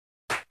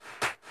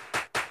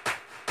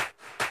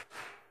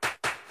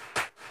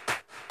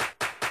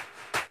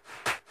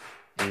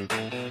And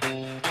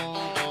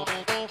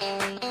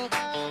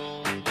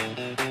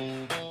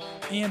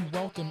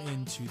welcome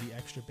into the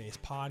Extra Base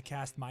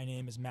Podcast. My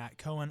name is Matt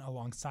Cohen.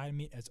 Alongside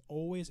me, as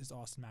always, is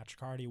Austin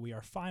Matricardi. We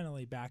are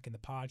finally back in the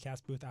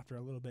podcast booth after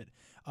a little bit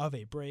of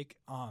a break.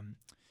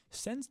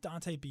 Since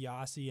Dante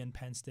Biasi and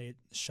Penn State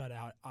shut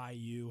out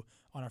IU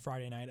on a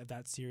Friday night of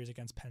that series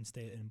against Penn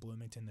State in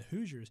Bloomington, the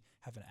Hoosiers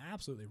have been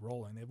absolutely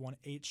rolling. They've won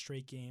 8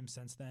 straight games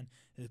since then.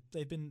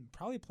 They've been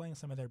probably playing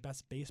some of their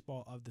best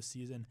baseball of the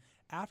season.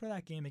 After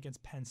that game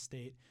against Penn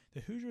State,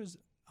 the Hoosiers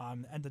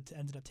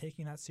ended up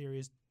taking that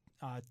series,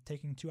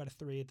 taking 2 out of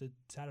 3 at the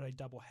Saturday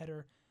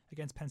doubleheader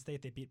against Penn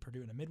State. They beat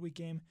Purdue in a midweek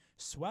game,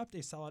 swept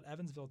a solid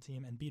Evansville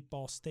team, and beat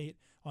Ball State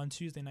on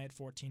Tuesday night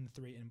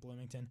 14-3 in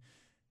Bloomington.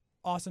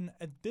 Austin,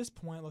 at this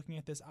point, looking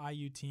at this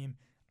IU team,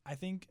 I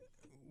think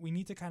we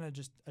need to kind of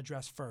just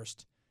address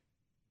first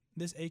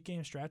this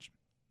 8-game stretch.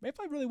 They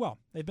played really well.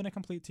 They've been a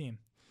complete team.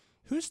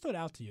 Who stood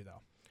out to you,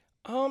 though?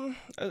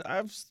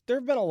 There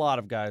have been a lot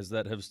of guys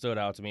that have stood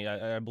out to me.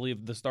 I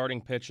believe the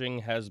starting pitching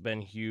has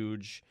been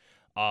huge.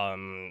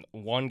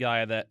 One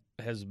guy that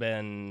has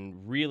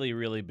been really,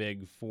 really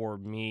big for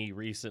me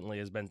recently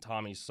has been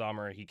Tommy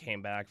Summer. He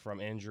came back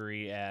from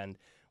injury and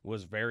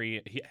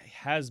he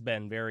has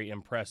been very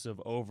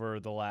impressive over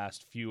the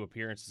last few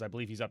appearances. I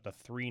believe he's up to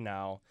 3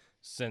 now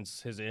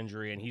since his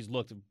injury, and he's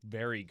looked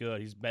very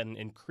good. He's been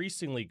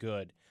increasingly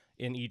good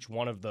in each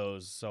one of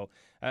those. So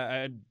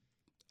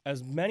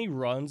as many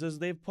runs as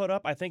they've put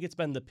up, I think it's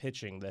been the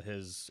pitching that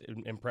has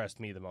impressed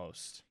me the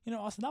most. You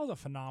know, Austin, that was a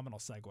phenomenal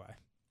segue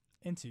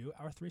into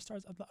our 3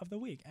 stars of the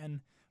week.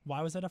 And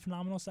why was that a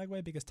phenomenal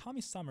segue? Because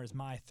Tommy Summer is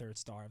my 3rd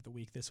star of the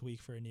week this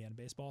week for Indiana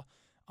baseball.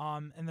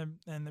 And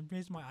the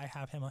reason why I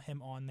have him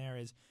on there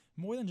is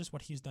more than just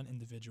what he's done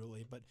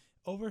individually, but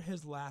over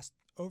his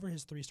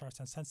 3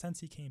 starts since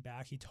he came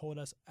back, he told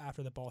us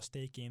after the Ball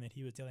State game that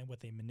he was dealing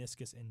with a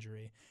meniscus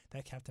injury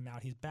that kept him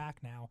out. He's back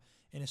now.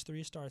 In his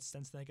 3 starts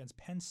since then against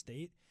Penn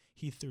State,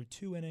 he threw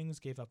 2 innings,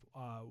 gave up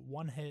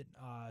 1 hit,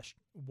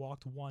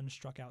 walked 1,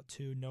 struck out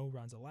 2, no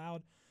runs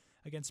allowed.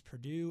 Against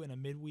Purdue in a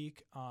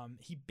midweek,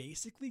 he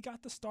basically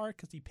got the start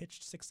because he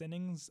pitched 6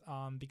 innings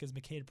because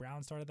McCade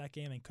Brown started that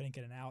game and couldn't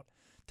get an out.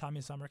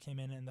 Tommy Summer came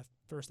in the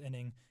first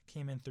inning,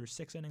 through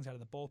 6 innings out of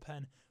the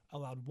bullpen,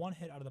 allowed 1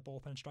 hit out of the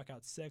bullpen, struck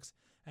out 6.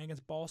 And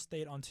against Ball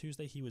State on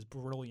Tuesday, he was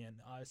brilliant.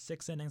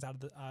 6 innings out of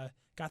the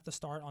got the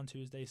start on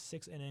Tuesday,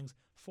 6 innings,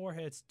 4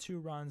 hits, 2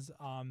 runs,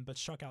 but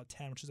struck out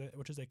 10,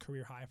 which is a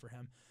career high for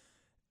him.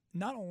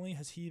 Not only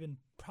has he been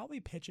probably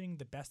pitching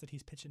the best that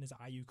he's pitched in his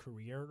IU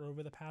career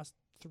over the past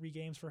 3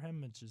 games for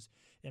him, which is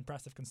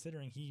impressive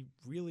considering he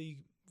really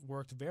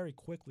worked very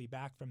quickly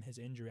back from his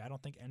injury. I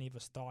don't think any of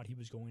us thought he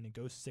was going to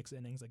go 6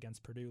 innings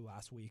against Purdue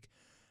last week.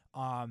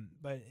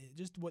 But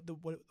just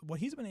what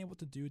he's been able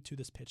to do to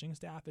this pitching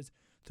staff is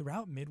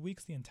throughout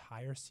midweeks the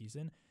entire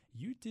season,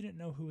 you didn't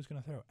know who was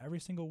going to throw every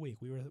single week.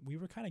 We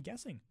were kind of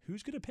guessing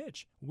who's going to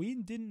pitch. We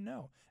didn't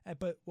know,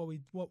 but what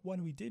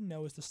we did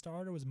know is the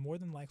starter was more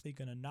than likely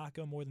going to not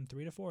go more than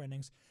 3 to 4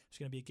 innings. It's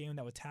going to be a game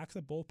that would tax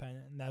the bullpen,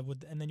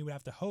 and then you would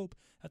have to hope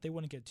that they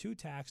wouldn't get too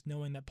taxed,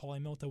 knowing that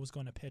Paulie Milta was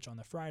going to pitch on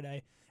the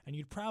Friday, and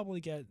you'd probably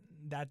get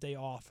that day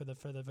off for the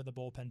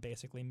bullpen.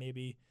 Basically,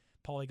 maybe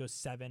Paulie goes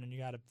 7, and you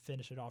got to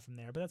finish it off from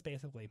there. But that's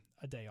basically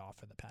a day off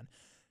for the pen.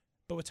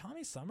 But with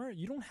Tommy Summer,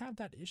 you don't have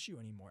that issue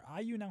anymore.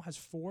 IU now has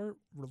 4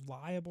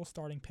 reliable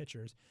starting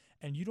pitchers,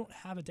 and you don't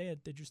have a day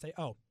that you say,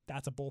 oh,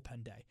 that's a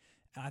bullpen day.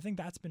 And I think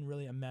that's been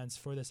really immense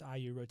for this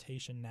IU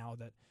rotation now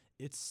that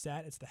it's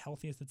set. It's the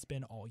healthiest it's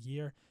been all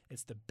year.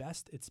 It's the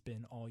best it's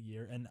been all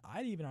year. And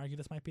I'd even argue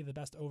this might be the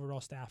best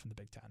overall staff in the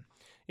Big Ten.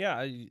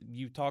 Yeah,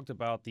 you talked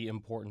about the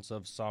importance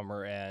of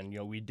Summer, and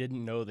we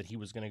didn't know that he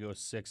was going to go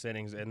 6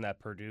 innings in that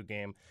Purdue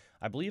game.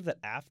 I believe that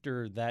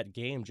after that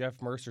game,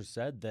 Jeff Mercer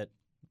said that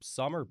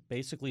Summer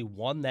basically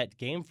won that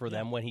game for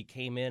them when he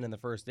came in the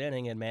first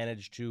inning and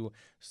managed to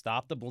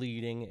stop the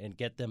bleeding and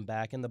get them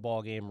back in the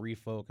ball game,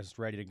 refocused,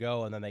 ready to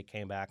go, and then they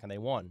came back and they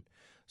won.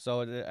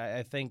 So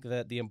I think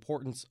that the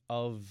importance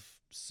of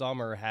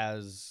Summer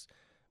has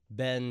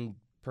been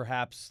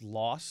perhaps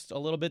lost a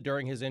little bit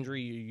during his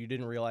injury. You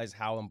didn't realize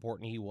how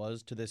important he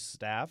was to this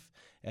staff,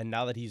 and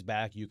now that he's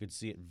back, you could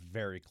see it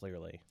very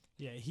clearly.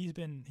 Yeah, he's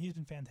been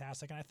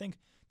fantastic, and I think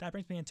that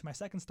brings me into my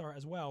 2nd star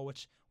as well,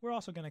 which we're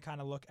also going to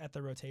kind of look at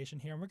the rotation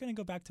here, and we're going to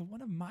go back to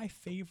one of my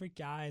favorite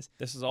guys.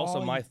 This is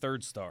also my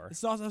 3rd star. This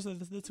is also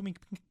we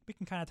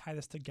can kind of tie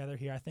this together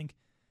here. I think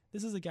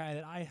this is a guy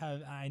that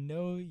I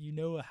know you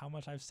know how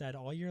much I've said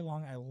all year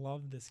long. I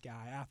love this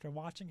guy. After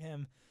watching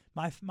him,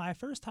 my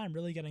first time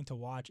really getting to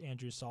watch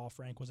Andrew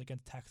Saalfrank was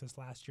against Texas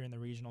last year in the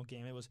regional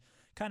game. It was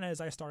kind of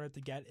as I started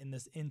to get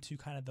into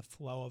kind of the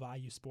flow of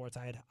IU sports.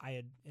 I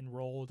had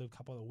enrolled a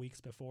couple of weeks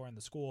before in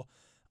the school,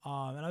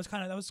 and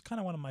that was kind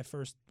of one of my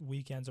first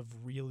weekends of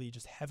really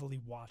just heavily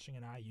watching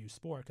an IU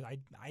sport because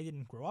I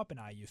didn't grow up an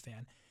IU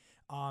fan.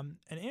 And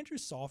Andrew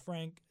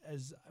Saalfrank,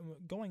 as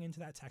going into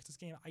that Texas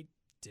game, I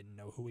didn't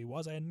know who he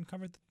was. I hadn't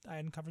covered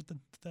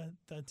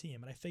the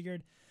team, and I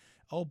figured,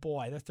 oh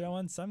boy, they're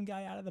throwing some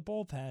guy out of the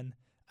bullpen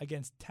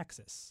against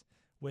Texas.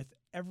 with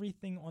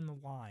everything on the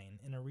line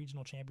in a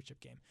regional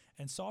championship game.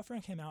 And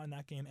Saalfrank came out in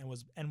that game and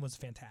was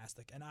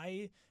fantastic. And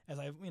as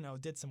I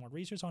did some more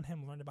research on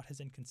him, learned about his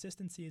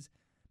inconsistencies.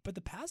 But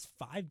the past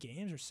 5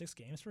 games or 6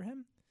 games for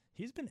him,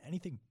 he's been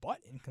anything but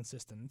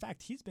inconsistent. In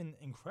fact, he's been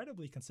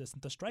incredibly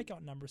consistent. The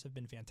strikeout numbers have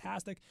been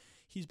fantastic.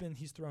 He's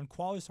thrown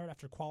quality start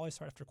after quality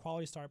start after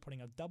quality start,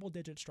 putting up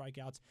double-digit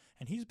strikeouts,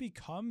 and he's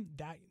become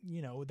that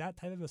that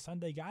type of a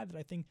Sunday guy that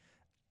I think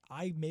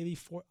I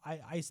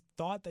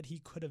thought that he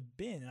could have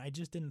been, and I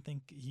just didn't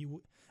think he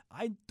would.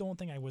 I don't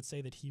think I would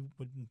say that he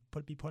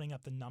would be putting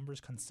up the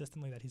numbers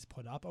consistently that he's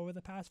put up over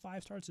the past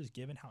 5 starts, just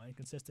given how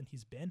inconsistent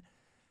he's been.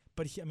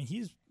 But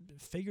he's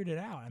figured it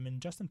out. I mean,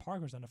 Justin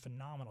Parker's done a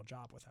phenomenal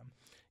job with him.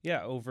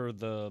 Yeah, over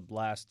the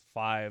last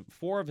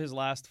 4 of his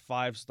last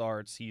 5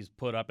 starts, he's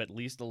put up at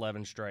least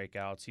 11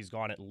 strikeouts. He's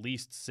gone at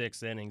least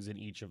 6 innings in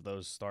each of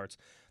those starts.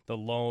 The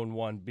lone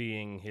one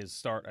being his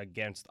start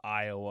against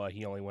Iowa.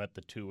 He only went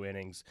the 2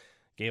 innings,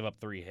 gave up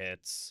 3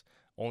 hits,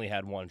 only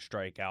had 1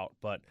 strikeout.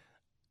 But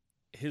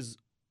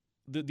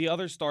the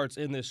other starts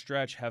in this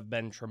stretch have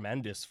been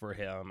tremendous for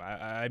him.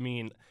 I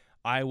mean,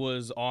 I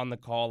was on the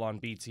call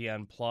on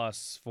BTN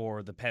Plus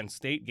for the Penn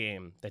State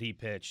game that he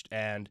pitched,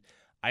 and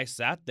I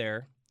sat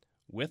there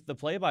with the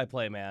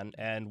play-by-play man,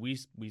 and we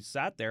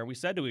sat there and we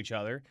said to each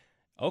other,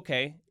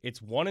 okay, it's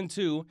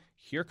 1-2.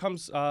 Here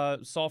comes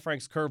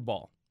Saalfrank's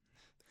curveball.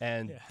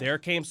 And there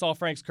came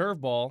Saalfrank's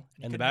curveball,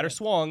 and the batter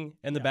swung,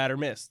 and the batter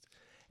missed.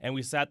 And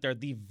we sat there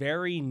the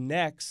very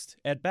next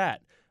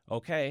at-bat.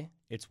 Okay,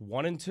 it's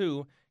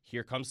 1-2.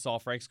 Here comes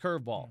Saalfrank's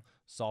curveball.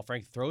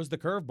 Saalfrank throws the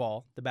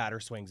curveball, the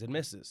batter swings and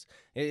misses.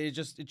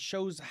 It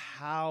shows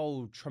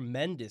how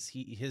tremendous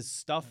his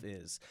stuff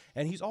is,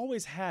 and he's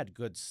always had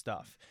good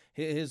stuff.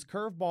 His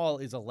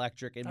curveball is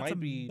electric.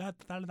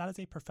 That is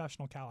a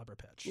professional caliber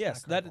pitch.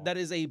 Yes, that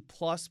is a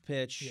plus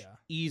pitch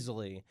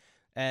easily,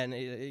 and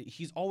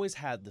he's always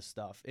had the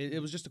stuff. It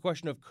was just a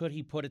question of could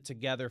he put it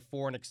together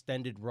for an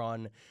extended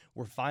run.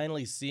 We're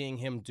finally seeing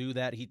him do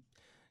that.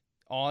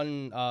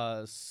 On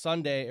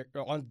Sunday,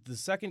 on the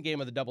second game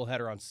of the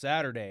doubleheader on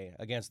Saturday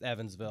against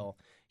Evansville,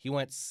 he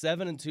went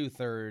 7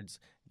 2/3,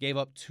 gave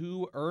up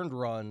 2 earned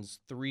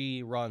runs,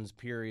 3 runs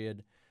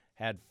period,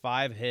 had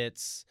 5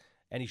 hits,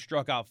 and he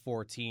struck out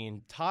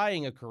 14,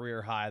 tying a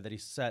career high that he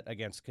set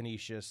against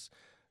Canisius.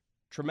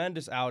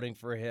 Tremendous outing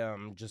for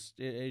him.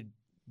 It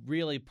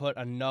really put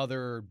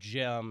another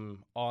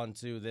gem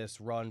onto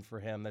this run for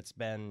him that's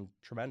been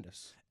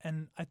tremendous.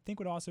 And I think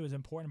what also is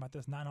important about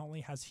this, not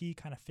only has he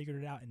kind of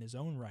figured it out in his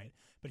own right,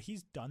 but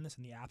he's done this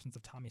in the absence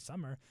of Tommy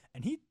Summer,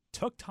 and he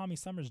took Tommy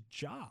Summer's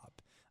job.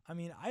 I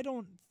mean, I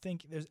don't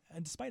think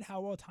and despite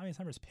how well Tommy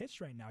Summer's pitched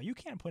right now, you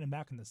can't put him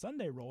back in the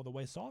Sunday role the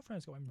way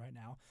Saalfrank's going right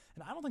now,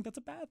 and I don't think that's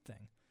a bad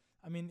thing.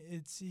 I mean,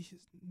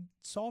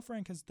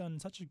 Saalfrank has done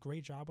such a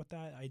great job with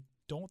that. I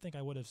don't think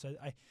I would have said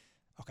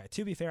Okay,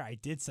 to be fair, I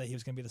did say he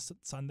was going to be the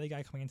Sunday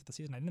guy coming into the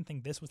season. I didn't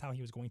think this was how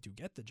he was going to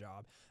get the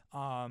job.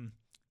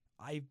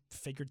 I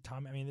figured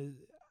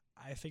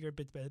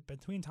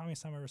between Tommy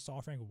Summer and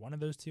Saalfrank, one of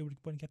those two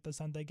would get the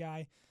Sunday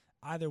guy.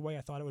 Either way,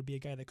 I thought it would be a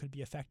guy that could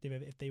be effective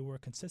if they were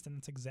consistent.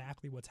 That's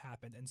exactly what's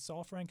happened. And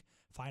Saalfrank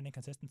finding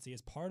consistency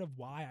is part of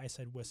why I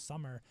said with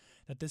Summer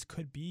that this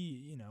could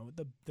be,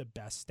 the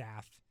best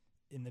staff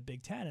in the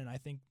Big Ten. And I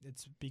think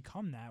it's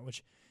become that,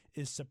 which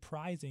is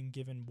surprising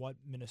given what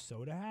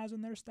Minnesota has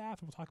in their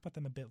staff. And we'll talk about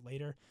them a bit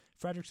later.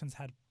 Frederickson's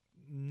had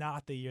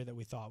not the year that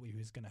we thought he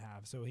was going to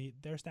have. So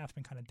their staff's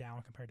been kind of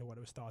down compared to what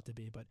it was thought to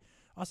be. But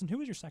Austin, who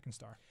was your second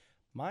star?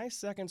 My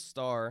second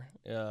star,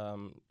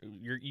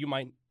 you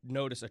might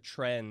notice a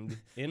trend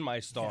in my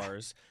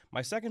stars. Yeah.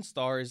 My second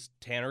star is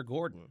Tanner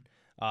Gordon,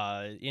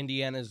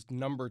 Indiana's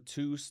number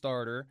 2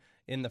 starter.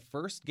 In the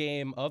first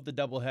game of the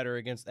doubleheader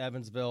against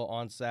Evansville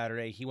on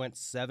Saturday, he went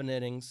 7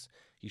 innings.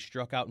 He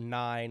struck out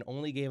 9,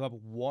 only gave up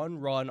 1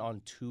 run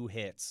on 2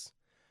 hits.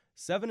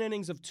 7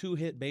 innings of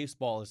 2-hit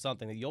baseball is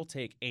something that you'll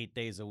take 8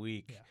 days a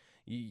week. Yeah.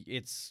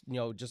 It's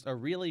just a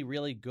really,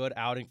 really good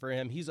outing for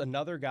him. He's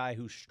another guy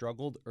who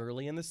struggled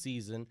early in the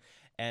season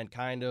and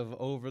kind of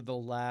over the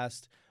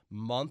last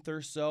month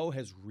or so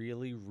has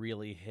really,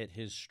 really hit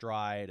his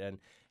stride. And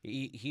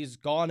he's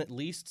gone at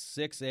least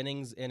 6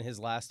 innings in his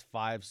last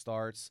 5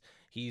 starts.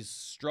 He's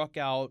struck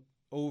out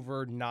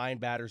over 9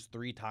 batters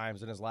 3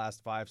 times in his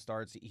last 5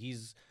 starts.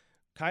 He's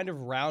kind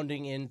of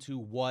rounding into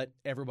what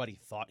everybody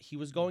thought he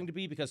was going to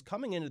be, because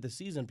coming into the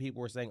season,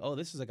 people were saying, oh,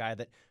 this is a guy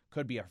that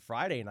could be a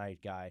Friday night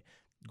guy.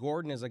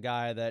 Gordon is a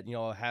guy that,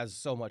 has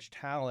so much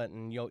talent,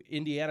 and,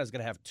 Indiana's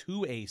going to have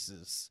 2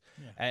 aces.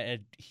 Yeah.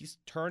 And he's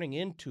turning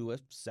into a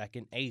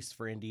second ace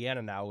for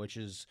Indiana now, which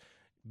has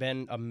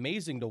been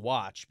amazing to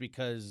watch,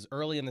 because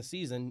early in the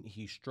season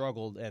he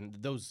struggled, and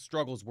those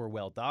struggles were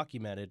well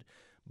documented.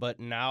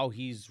 But now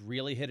he's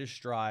really hit his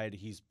stride.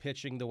 He's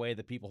pitching the way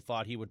that people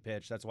thought he would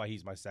pitch. That's why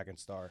he's my second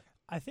star.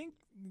 I think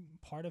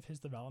part of his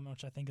development,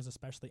 which I think is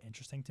especially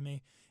interesting to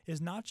me, is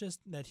not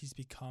just that he's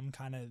become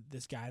kind of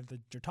this guy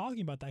that you're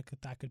talking about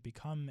that could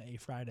become a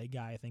Friday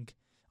guy. I think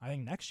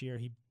next year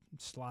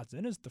slots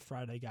in as the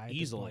Friday guy at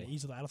this point.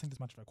 Easily. I don't think there's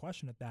much of a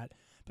question at that.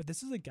 But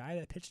this is a guy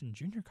that pitched in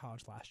junior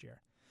college last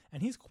year.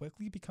 And he's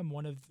quickly become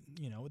one of,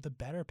 the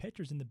better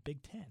pitchers in the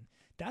Big Ten.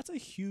 That's a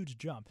huge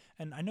jump.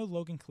 And I know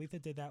Logan Khalifa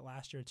did that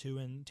last year too,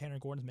 and Tanner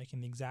Gordon's making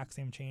the exact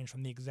same change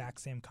from the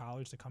exact same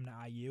college to come to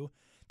IU.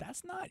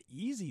 That's not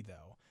easy,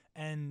 though.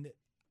 And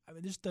I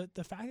mean, just the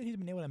fact that he's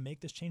been able to make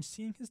this change,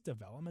 seeing his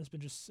development has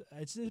been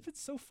it's been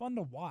so fun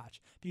to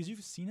watch because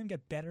you've seen him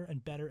get better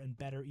and better and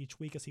better each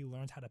week as he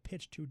learns how to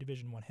pitch to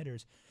Division I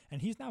hitters.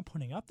 And he's now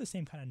putting up the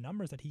same kind of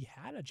numbers that he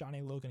had at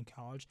Johnny Logan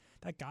College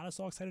that got us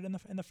all excited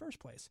in the first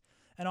place.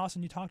 And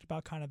Austin, you talked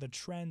about kind of the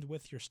trend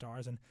with your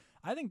stars, and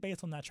I think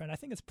based on that trend, I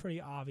think it's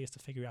pretty obvious to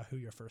figure out who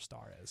your first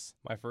star is.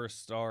 My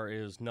first star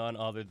is none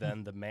other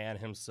than the man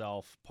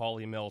himself,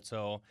 Paulie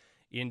Milto,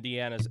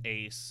 Indiana's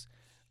ace.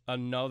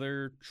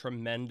 Another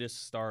tremendous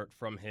start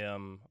from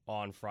him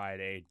on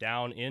Friday,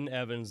 down in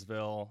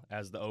Evansville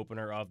as the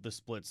opener of the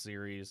split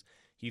series.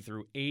 He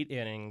threw 8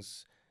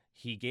 innings.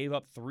 He gave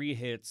up 3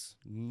 hits,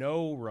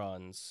 no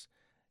runs.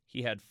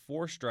 He had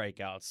 4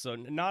 strikeouts, so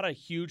not a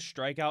huge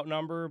strikeout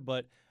number,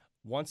 but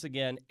once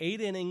again, 8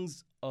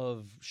 innings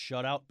of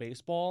shutout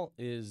baseball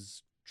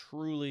is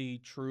truly,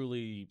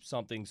 truly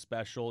something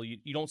special.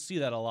 You don't see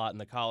that a lot in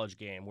the college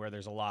game where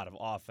there's a lot of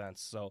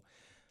offense. So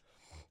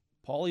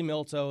Paulie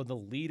Milto, the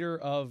leader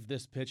of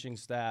this pitching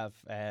staff,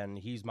 and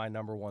he's my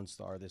number 1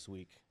 star this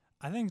week.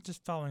 I think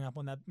just following up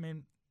on that, I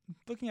mean,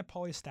 looking at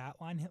Paulie's stat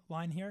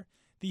line here,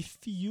 the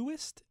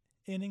fewest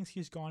innings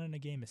he's gone in a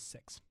game is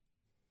 6.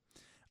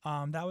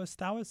 That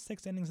was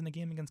 6 innings in the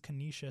game against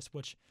Canisius,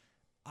 which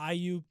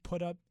IU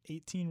put up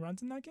 18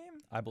 runs in that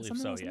game. I believe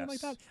so, yes. Like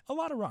that. A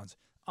lot of runs.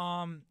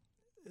 I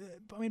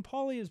mean,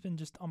 Paulie has been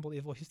just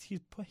unbelievable.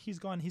 He's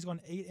gone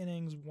 8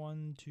 innings,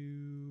 1,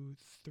 2,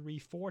 3,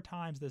 4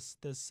 times this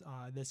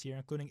year,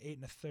 including 8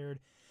 and a third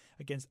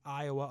against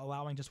Iowa,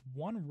 allowing just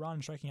 1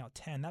 run, striking out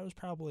 10. That was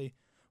probably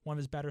one of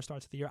his better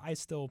starts of the year. I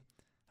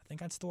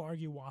think I'd still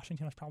argue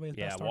Washington was probably his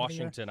best start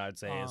Washington of the year. I'd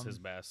say is his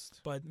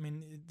best. But I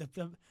mean,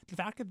 the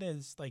fact that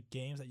there's like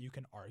games that you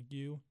can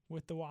argue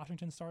with the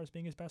Washington Stars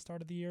being his best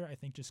start of the year, I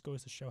think just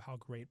goes to show how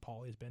great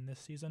Paulie's been this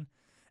season.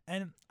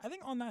 And I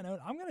think on that note,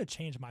 I'm going to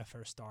change my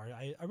first star.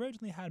 I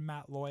originally had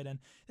Matt Lloyd, and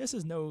this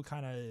is no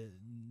kind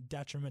of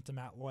detriment to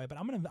Matt Lloyd, but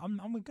I'm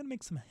gonna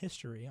make some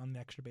history on the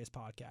Extra Base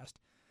podcast.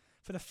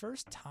 For the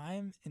first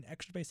time in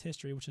Extra Base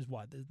history, which is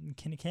what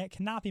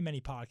cannot be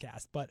many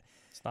podcasts, but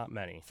it's not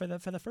many. For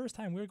the first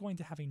time, we're going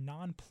to have a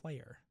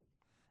non-player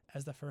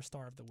as the first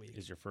star of the week.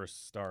 Is your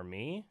first star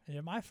me?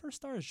 Yeah, my first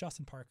star is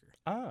Justin Parker.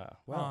 Ah,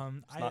 well,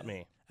 it's not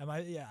me.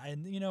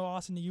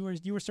 Austin, you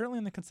were certainly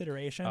in the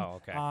consideration.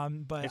 Oh, okay.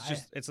 But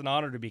it's an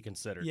honor to be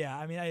considered. Yeah,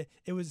 I mean, I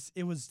was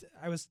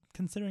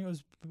considering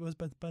it was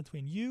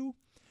between you,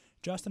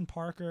 Justin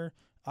Parker,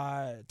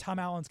 Tom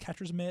Allen's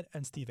catcher's mitt,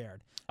 and Steve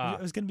Aird. It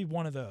was going to be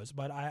one of those,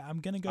 but I'm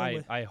going to go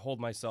with... I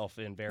hold myself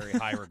in very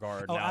high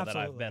regard now absolutely.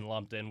 that I've been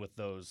lumped in with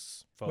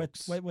those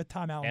folks. With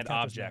Tom Allen's and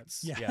catcher's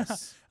objects, mitt. yeah.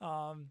 Yes.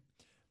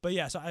 But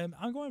yeah, so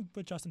I'm going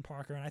with Justin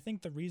Parker, and I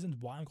think the reasons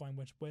why I'm going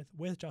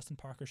with Justin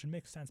Parker should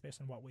make sense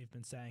based on what we've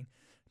been saying.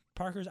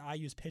 Parker's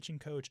IU's pitching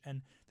coach,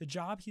 and the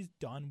job he's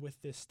done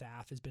with this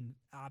staff has been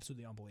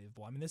absolutely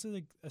unbelievable. I mean, this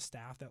is a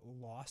staff that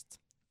lost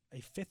a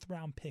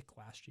 5th-round pick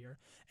last year,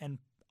 and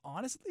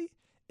honestly,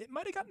 it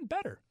might have gotten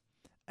better.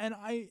 And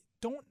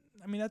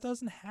that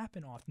doesn't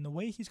happen often. The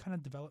way he's kind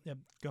of developed. Yeah,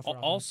 go for it.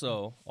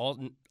 Also,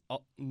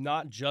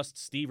 not just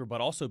Stever,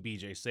 but also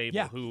BJ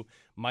Sable, who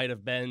might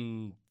have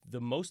been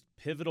the most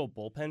pivotal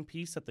bullpen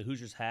piece that the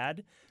Hoosiers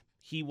had.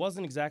 He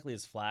wasn't exactly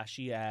as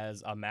flashy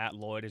as a Matt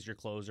Lloyd as your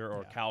closer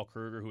or Cal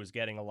Kruger, who was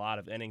getting a lot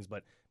of innings,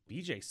 but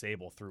BJ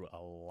Sable threw a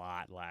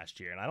lot last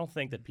year, and I don't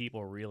think that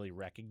people really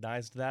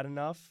recognized that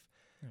enough.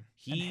 And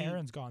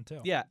Heron's gone too.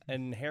 Yeah,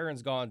 and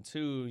Heron's gone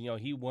too.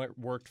 He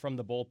worked from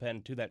the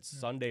bullpen to that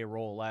Sunday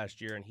role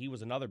last year, and he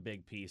was another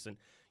big piece. And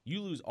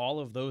you lose all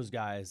of those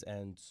guys,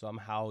 and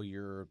somehow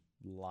your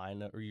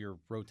lineup or your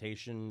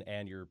rotation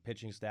and your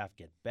pitching staff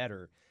get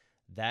better.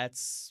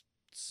 That's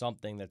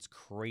something that's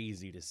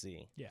crazy to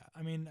see. Yeah,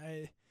 I mean,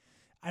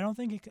 I don't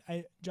think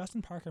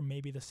Justin Parker may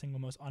be the single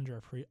most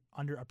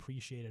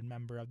underappreciated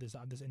member of this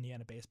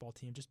Indiana baseball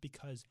team, just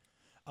because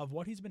of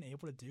what he's been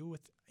able to do with,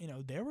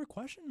 there were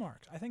question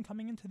marks. I think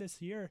coming into this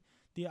year,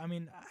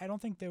 I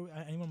don't think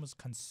anyone was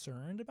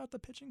concerned about the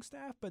pitching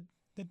staff, but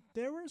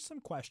there were some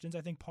questions.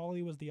 I think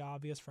Paulie was the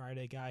obvious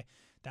Friday guy.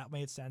 That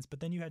made sense. But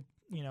then you had,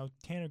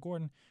 Tanner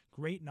Gordon,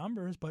 great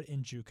numbers, but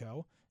in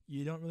JUCO,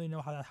 you don't really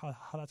know how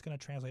that's going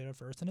to translate at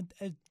first. And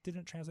it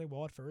didn't translate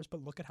well at first,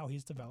 but look at how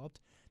he's developed.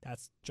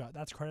 That's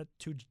credit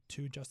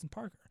to Justin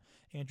Parker.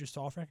 Andrew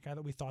Stallfrank, a guy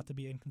that we thought to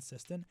be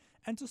inconsistent.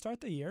 And to start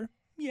the year,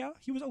 yeah,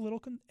 he was a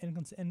little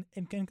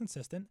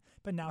inconsistent,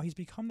 but now he's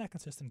become that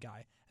consistent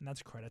guy, and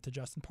that's credit to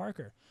Justin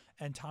Parker.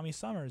 And Tommy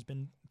Summer has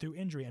been through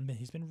injury, and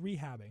he's been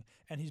rehabbing,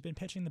 and he's been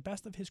pitching the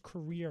best of his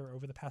career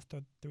over the past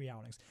 3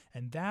 outings,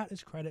 and that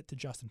is credit to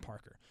Justin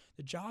Parker.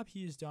 The job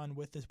he has done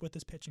with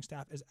this pitching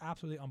staff is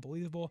absolutely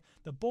unbelievable.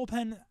 The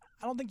bullpen,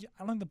 I don't think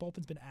the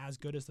bullpen's been as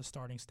good as the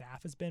starting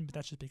staff has been, but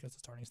that's just because the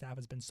starting staff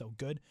has been so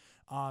good.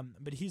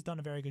 But he's done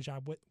a very good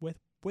job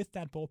with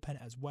that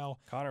bullpen as well.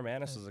 Connor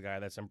Manis is a guy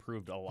that's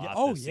improved a lot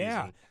Yeah, this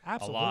season.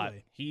 absolutely. A lot.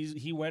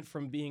 He went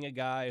from being a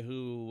guy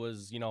who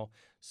was,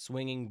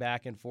 swinging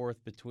back and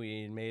forth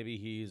between maybe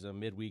he's a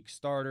midweek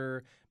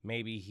starter,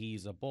 maybe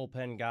he's a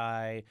bullpen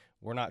guy.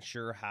 We're not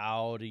sure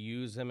how to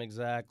use him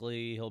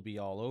exactly. He'll be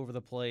all over the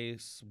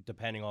place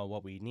depending on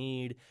what we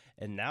need.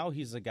 And now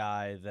he's a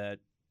guy that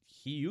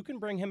you can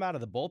bring him out of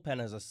the bullpen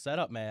as a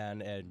setup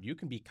man and you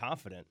can be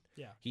confident.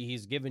 Yeah.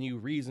 He's given you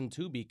reason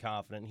to be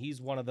confident.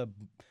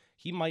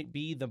 He might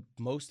be the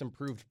most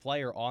improved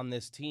player on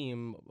this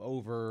team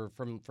over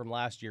from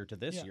last year to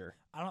this year.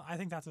 I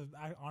think that's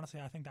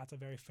a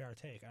very fair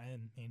take. I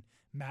mean,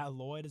 Matt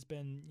Lloyd has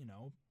been,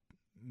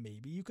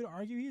 maybe you could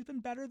argue he's been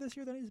better this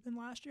year than he's been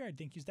last year. I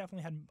think he's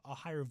definitely had a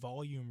higher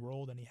volume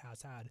role than he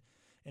has had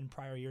in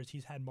prior years.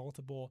 He's had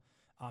multiple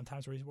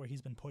times where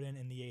he's been put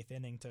in the 8th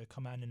inning to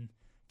come in and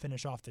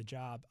finish off the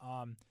job.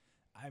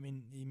 I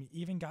mean,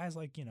 even guys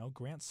like,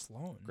 Grant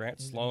Sloan. Grant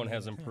Sloan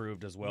has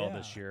improved as well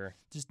this year.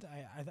 Just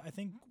I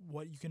think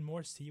what you can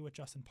more see with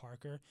Justin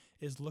Parker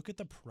is look at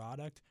the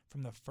product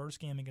from the first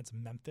game against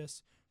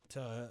Memphis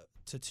to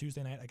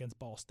Tuesday night against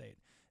Ball State.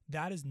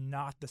 That is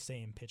not the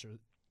same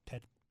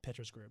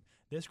pitchers group.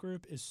 This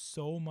group is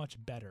so much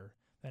better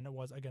than it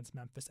was against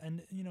Memphis.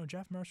 And,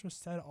 Jeff Mercer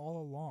said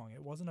all along,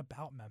 it wasn't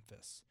about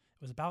Memphis.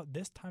 It was about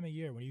this time of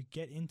year when you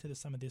get into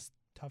some of this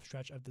tough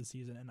stretch of the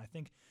season. And I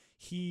think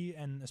he,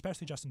 and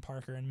especially Justin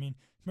Parker, and I mean,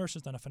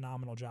 Mercer's done a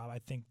phenomenal job. I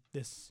think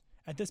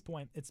at this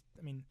point, it's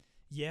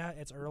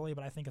early,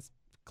 but I think it's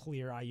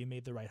clear IU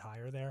made the right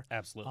hire there.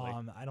 Absolutely.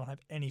 I don't have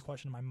any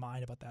question in my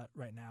mind about that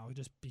right now.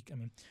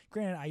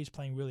 Granted, IU's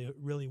playing really,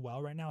 really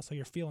well right now, so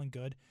you're feeling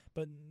good.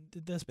 But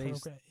this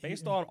program,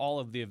 based on all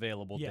of the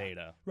available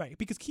data, right?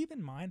 Because keep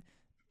in mind,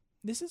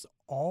 this is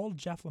all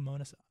Jeff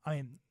Lemonis. I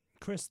mean,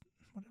 Chris,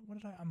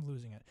 I'm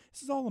losing it.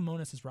 This is all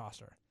Lemonis'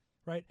 roster,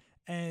 right?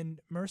 And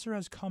Mercer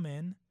has come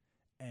in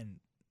and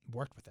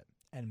worked with it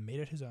and made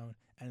it his own,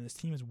 and this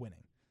team is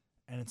winning.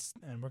 And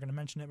we're going to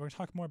mention it. We're going to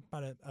talk more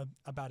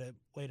about it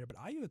later. But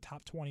IU is a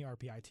top 20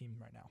 RPI team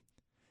right now,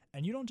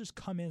 and you don't just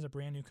come in as a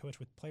brand new coach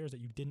with players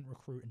that you didn't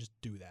recruit and just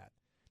do that.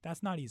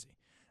 That's not easy.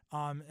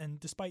 And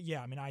despite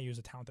IU is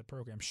a talented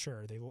program.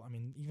 Sure,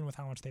 even with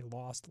how much they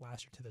lost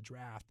last year to the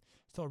draft,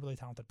 still a really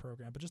talented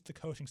program. But just the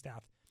coaching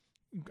staff,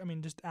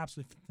 just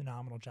absolutely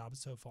phenomenal job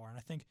so far. And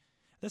I think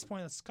at this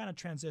point, let's kind of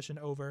transition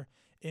over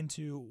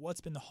into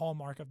what's been the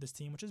hallmark of this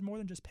team, which is more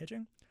than just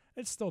pitching.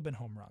 It's still been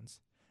home runs.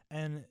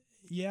 And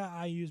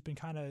IU's been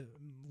kind of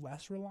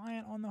less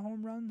reliant on the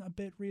home run a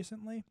bit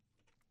recently.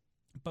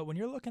 But when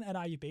you're looking at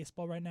IU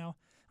baseball right now,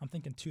 I'm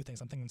thinking two things.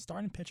 I'm thinking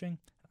starting pitching,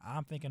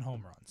 I'm thinking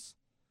home runs.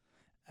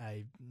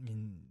 I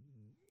mean,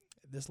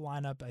 this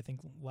lineup, I think,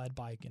 led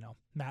by,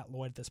 Matt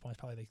Lloyd at this point is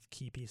probably the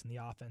key piece in the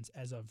offense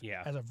as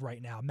of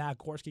right now. Matt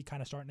Gorski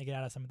kind of starting to get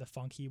out of some of the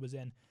funk he was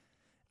in.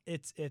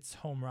 It's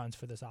home runs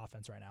for this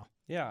offense right now.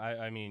 Yeah,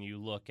 I mean, you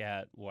look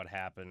at what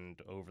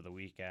happened over the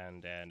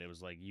weekend, and it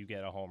was like you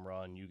get a home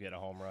run, you get a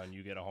home run,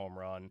 you get a home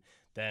run.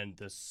 Then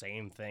the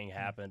same thing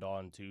happened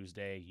on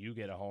Tuesday. You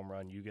get a home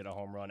run, you get a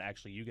home run.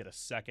 Actually, you get a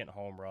second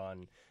home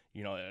run.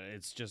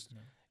 It's just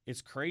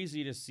it's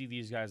crazy to see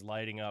these guys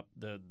lighting up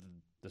the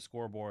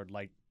scoreboard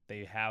like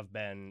they have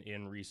been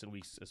in recent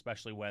weeks,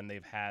 especially when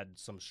they've had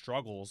some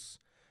struggles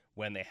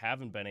when they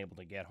haven't been able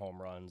to get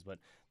home runs. But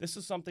this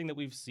is something that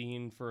we've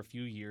seen for a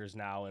few years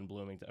now in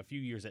Bloomington, a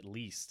few years at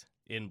least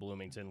in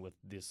Bloomington with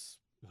this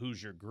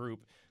Hoosier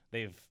group.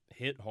 They've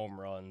hit home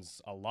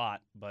runs a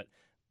lot, but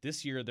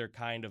this year they're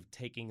kind of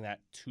taking that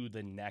to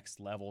the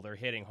next level. They're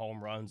hitting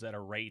home runs at a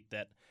rate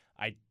that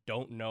I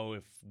don't know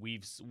if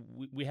we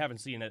haven't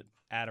seen it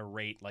at a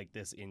rate like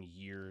this in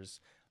years.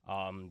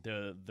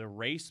 The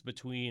race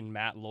between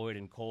Matt Lloyd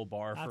and Cole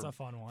Barr That's a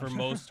fun one. for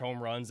most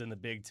home runs in the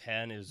Big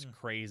Ten is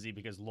crazy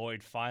because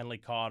Lloyd finally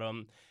caught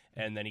him,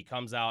 and then he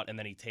comes out and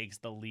then he takes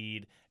the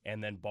lead,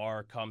 and then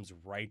Barr comes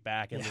right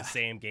back in the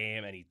same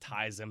game and he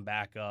ties him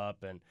back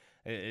up, and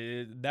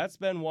that's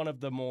been one of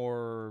the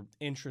more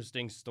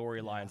interesting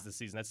storylines this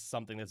season. That's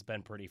something that's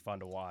been pretty fun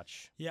to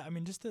watch. Yeah, I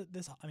mean,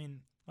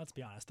 let's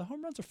be honest, the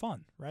home runs are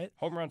fun, right?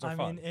 Home runs are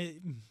fun.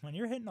 When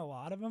you're hitting a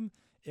lot of them,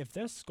 if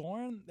they're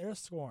scoring, they're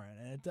scoring.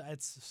 And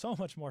it's so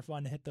much more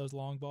fun to hit those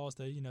long balls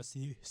to,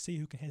 see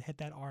who can hit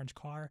that orange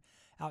car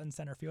out in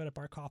center field at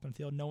Bart Kauffman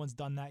Field. No one's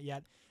done that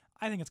yet.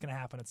 I think it's going to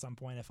happen at some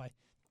point. Do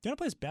you want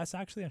to place bets,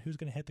 actually, on who's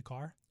going to hit the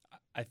car?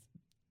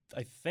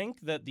 I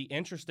think that the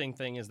interesting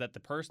thing is that the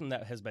person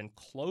that has been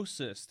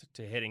closest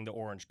to hitting the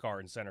orange car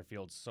in center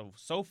field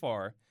so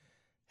far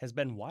has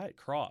been Wyatt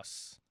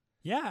Cross.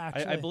 Yeah,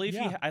 actually.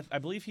 I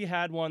believe he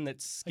had one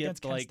that skipped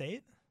against Kent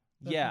State?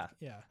 Yeah.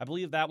 I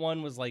believe that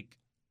one was like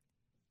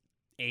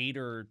 8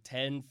 or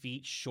 10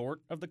 feet short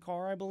of the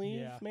car, I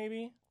believe,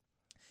 maybe.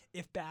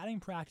 if batting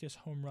practice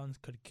home runs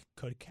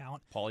could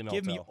count, Paulie Milto.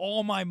 give me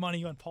all my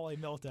money on Paulie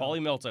Milto.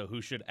 Paulie Milto,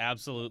 who should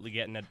absolutely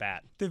get an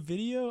at-bat. The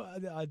video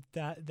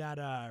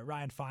that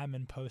Ryan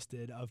Feynman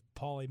posted of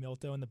Paulie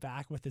Milto in the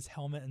back with his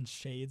helmet and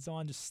shades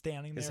on, just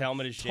standing there. His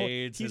helmet, his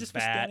shades, his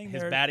bat,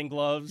 his there. batting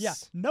gloves. Yeah,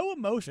 no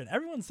emotion.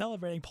 Everyone's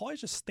celebrating.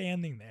 Paulie's just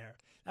standing there.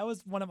 That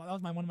was one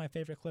of my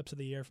favorite clips of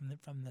the year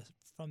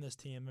from this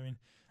team. I mean,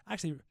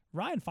 actually,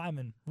 Ryan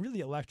Feynman really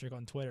electric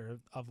on Twitter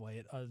of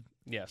late.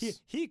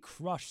 Yes, he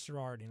crushed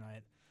sorority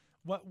night.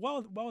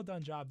 Well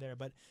done job there.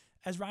 But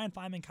as Ryan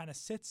Feynman kind of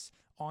sits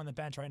on the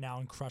bench right now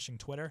and crushing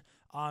Twitter,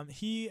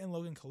 he and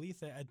Logan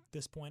Khalitha at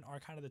this point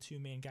are kind of the two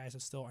main guys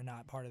that still are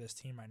not part of this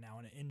team right now,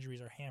 and injuries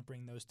are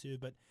hampering those two.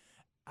 But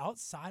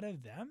outside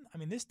of them, I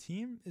mean, this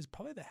team is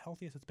probably the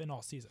healthiest it's been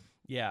all season.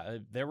 Yeah,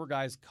 there were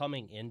guys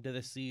coming into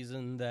the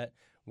season that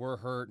were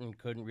hurt and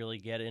couldn't really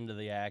get into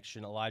the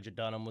action. Elijah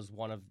Dunham was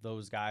one of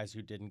those guys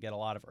who didn't get a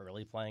lot of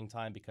early playing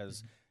time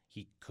because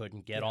he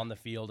couldn't get on the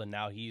field, and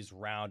now he's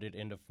rounded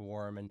into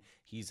form, and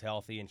he's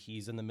healthy, and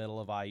he's in the middle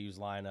of IU's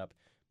lineup.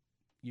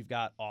 You've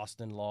got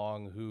Austin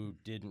Long, who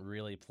didn't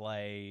really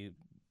play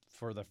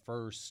for the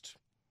first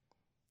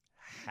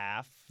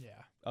half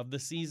of the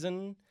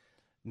season.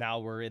 Now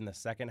we're in the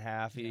second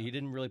half. He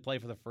didn't really play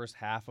for the first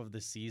half of the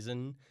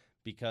season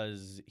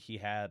because he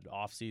had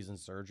off-season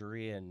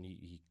surgery and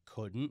he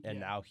couldn't, and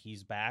now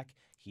he's back.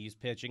 He's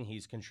pitching.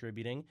 He's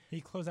contributing. He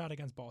closed out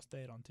against Ball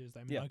State on Tuesday.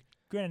 I mean,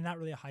 granted, not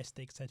really a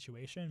high-stakes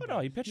situation. But no,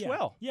 he pitched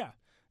well. Yeah.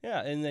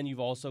 Yeah, and then you've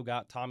also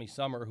got Tommy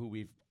Summer, who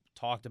we've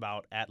talked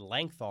about at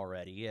length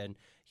already, and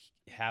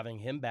having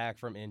him back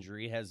from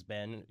injury has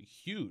been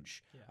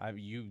huge. Yeah.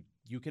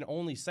 You can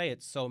only say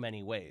it so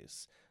many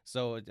ways.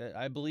 So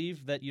I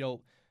believe that,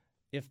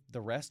 if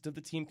the rest of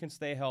the team can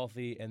stay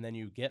healthy and then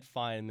you get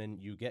Feynman,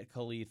 you get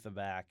Khalitha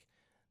back,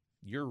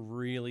 you're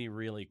really,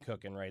 really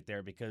cooking right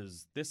there,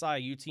 because this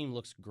IU team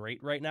looks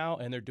great right now,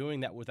 and they're doing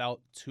that without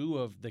two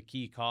of the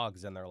key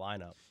cogs in their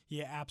lineup.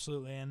 Yeah,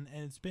 absolutely. And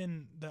it's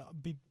been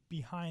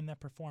behind that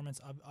performance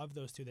of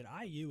those two that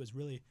IU has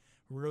really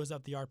rose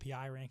up the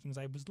RPI rankings.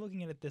 I was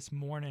looking at it this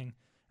morning,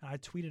 and I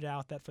tweeted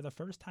out that for the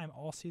first time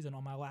all season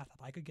on my laptop,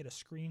 I could get a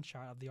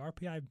screenshot of the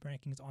RPI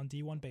rankings on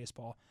D1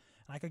 Baseball,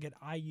 and I could get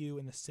IU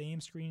in the same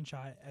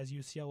screenshot as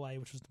UCLA,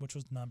 which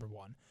was number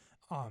one.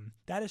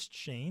 That has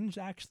changed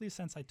actually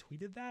since I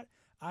tweeted that.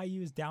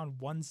 IU is down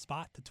one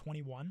spot to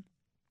 21.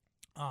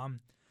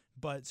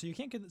 But so you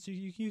can't get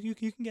you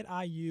can get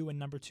IU and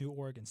number 2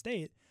 Oregon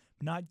State,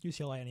 not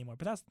UCLA anymore.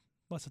 But that's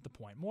less of the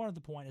point. More of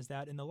the point is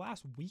that in the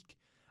last week,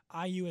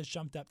 IU has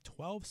jumped up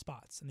 12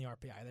 spots in the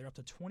RPI. They're up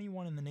to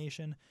 21 in the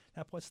nation.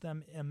 That puts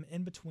them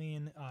in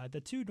between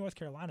the two North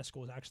Carolina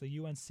schools, actually.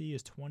 UNC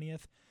is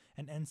 20th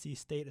and NC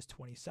State is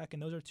 22nd.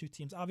 Those are two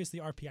teams. Obviously,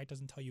 RPI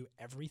doesn't tell you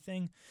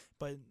everything,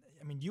 but,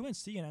 I mean,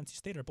 UNC and NC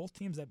State are both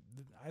teams that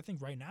I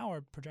think right now are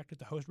projected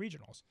to host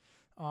regionals.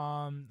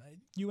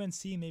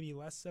 UNC maybe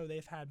less so.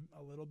 They've had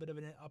a little bit of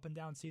an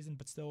up-and-down season,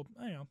 but still,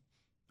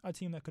 a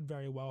team that could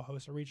very well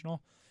host a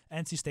regional.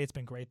 NC State's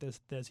been great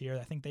this year.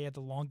 I think they had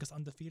the longest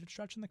undefeated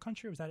stretch in the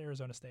country. Or was that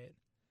Arizona State?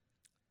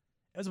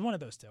 It was one of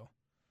those two.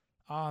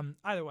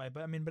 Either way,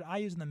 but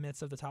IU's in the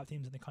midst of the top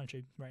teams in the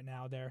country right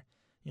now. They're,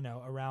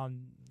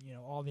 around,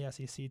 all the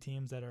SEC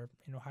teams that are,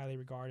 highly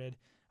regarded.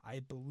 I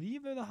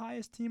believe they're the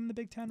highest team in the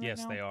Big Ten right now.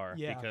 Yes, they are.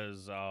 Yeah.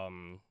 Because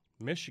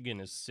Michigan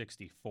is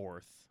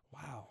 64th.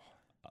 Wow.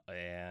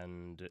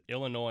 And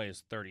Illinois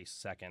is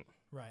 32nd.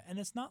 Right, and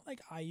it's not like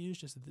IU's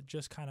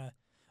just kind of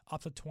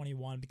up to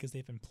 21 because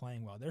they've been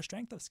playing well. Their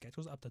strength of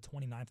schedule is up to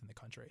 29th in the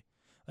country.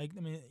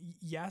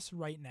 Yes,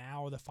 right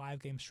now the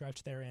 5-game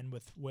stretch they're in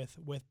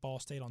with Ball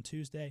State on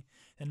Tuesday,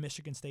 and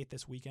Michigan State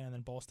this weekend, and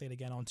then Ball State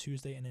again on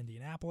Tuesday in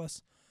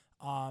Indianapolis,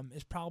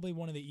 is probably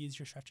one of the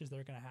easier stretches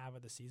they're going to have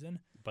of the season.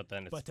 But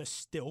to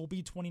still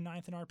be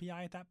 29th in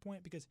RPI at that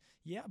point, because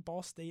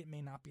Ball State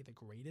may not be the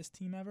greatest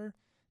team ever,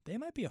 they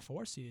might be a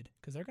 4 seed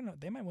because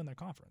they might win their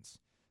conference.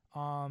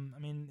 I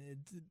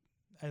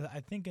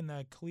think in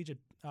the collegiate,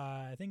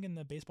 I think in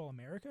the Baseball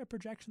America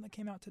projection that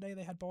came out today,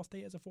 they had Ball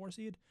State as a 4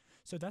 seed.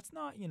 So that's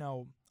not,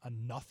 a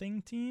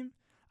nothing team.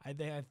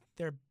 They're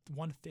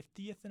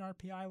 150th in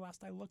RPI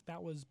last I looked.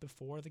 That was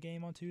before the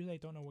game on Tuesday. I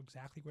don't know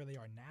exactly where they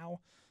are now.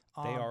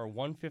 They are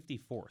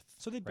 154th.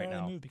 So they barely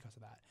moved because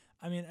of that.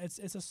 I mean,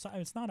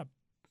 it's not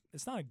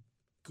a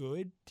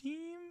good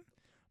team,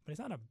 but it's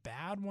not a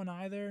bad one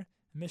either.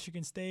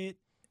 Michigan State.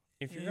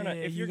 If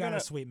you're gonna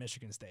sweep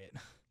Michigan State.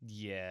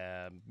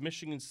 Yeah,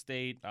 Michigan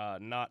State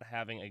not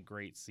having a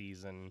great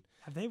season.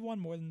 Have they won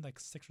more than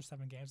 6 or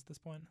 7 games at this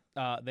point?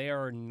 They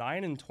are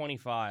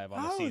 9-25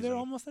 on the season. Oh, they're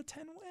almost at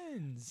 10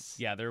 wins.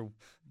 Yeah, they're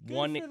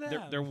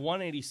they're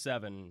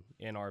 187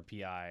 in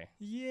RPI.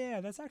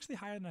 Yeah, that's actually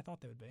higher than I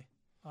thought they would be.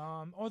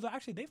 Although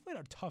actually they've played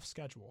a tough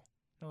schedule.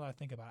 Now that I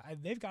think about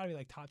it, they've got to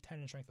be top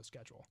 10 in strength of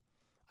schedule,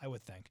 I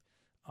would think.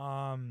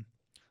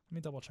 Let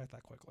me double check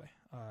that quickly.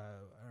 All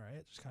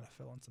right, just kind of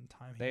fill in some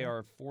time here. They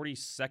are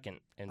 42nd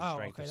in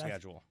strength of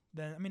schedule.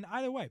 Then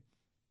either way,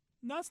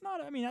 that's not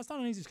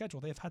an easy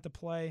schedule. They've had to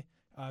play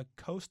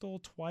Coastal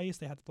twice.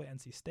 They had to play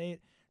NC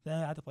State. Then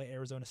they have to play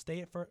Arizona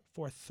State for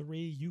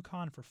 3,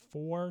 UConn for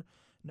 4,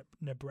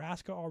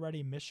 Nebraska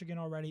already, Michigan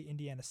already,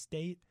 Indiana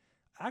State.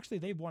 Actually,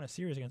 they've won a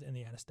series against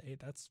Indiana State.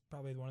 That's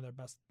probably one of their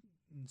best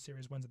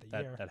series wins of the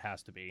year. That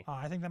has to be.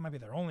 I think that might be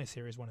their only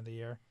series win of the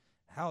year.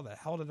 How the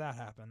hell did that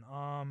happen?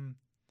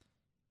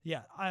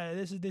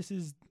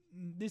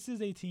 This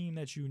is a team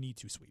that you need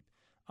to sweep.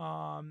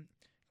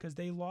 Because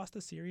they lost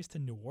a series to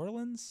New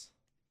Orleans.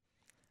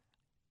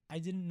 I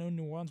didn't know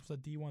New Orleans was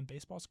a D1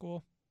 baseball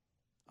school.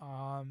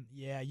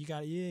 You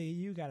got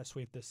to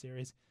sweep this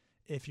series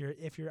if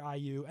you're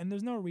IU, and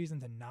there's no reason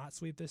to not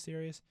sweep this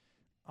series.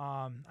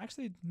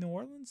 Actually, New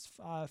Orleans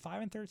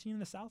 5-13 in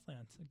the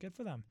Southlands. Good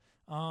for them.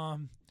 I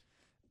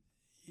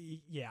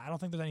don't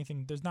think there's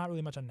anything. There's not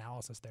really much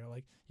analysis there.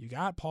 Like, you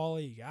got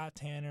Paulie, you got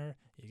Tanner,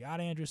 you got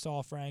Andrew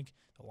Saalfrank.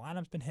 The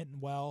lineup's been hitting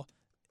well.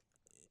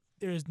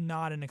 There's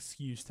not an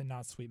excuse to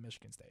not sweep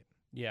Michigan State.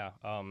 Yeah,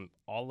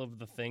 all of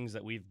the things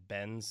that we've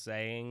been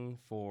saying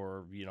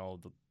for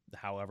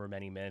however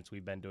many minutes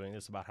we've been doing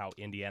this about how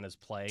Indiana's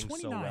playing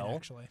so well.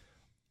 Actually,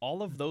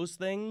 all of those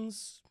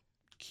things.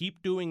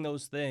 Keep doing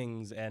those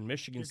things, and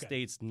Michigan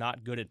State's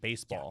not good at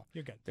baseball. Yeah,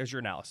 you're good. There's your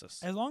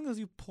analysis. As long as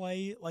you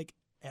play like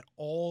at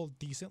all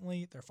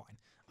decently, they're fine.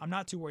 I'm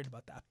not too worried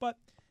about that. But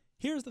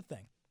here's the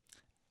thing.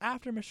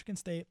 After Michigan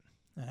State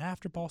and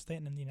after Ball State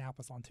and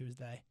Indianapolis on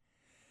Tuesday,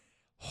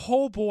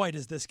 oh boy,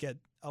 does this get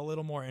a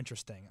little more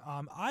interesting.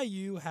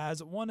 IU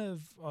has one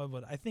of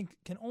what I think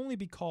can only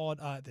be called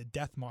the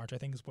Death March, I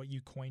think is what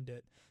you coined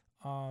it.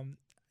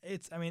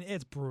 It's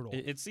brutal.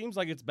 It seems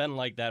like it's been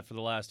like that for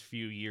the last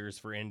few years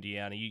for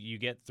Indiana. You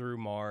get through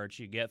March,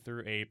 you get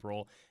through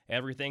April,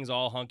 everything's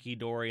all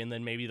hunky-dory, and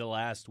then maybe the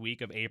last week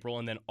of April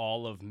and then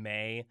all of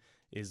May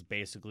is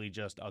basically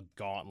just a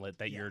gauntlet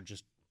that you're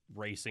just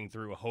racing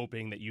through,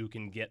 hoping that you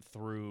can get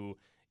through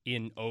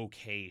in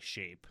okay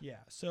shape. Yeah,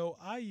 so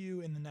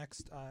IU in the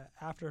next,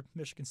 after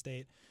Michigan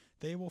State,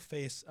 they will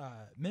face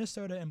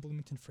Minnesota and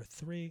Bloomington for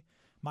 3.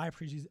 My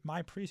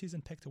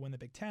preseason pick to win the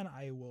Big Ten,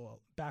 I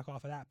will back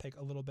off of that pick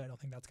a little bit. I don't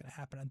think that's going to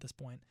happen at this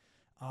point.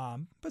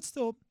 But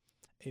still,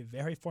 a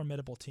very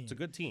formidable team. It's a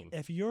good team.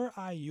 If you're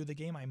IU, the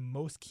game I'm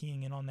most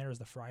keying in on there is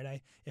the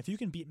Friday. If you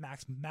can beat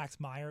Max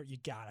Meyer, you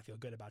got to feel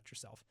good about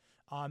yourself.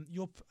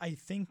 I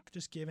think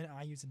just given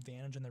IU's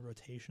advantage in the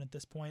rotation at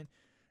this point,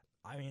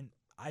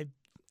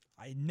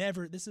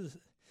 this is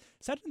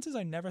sentences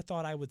I never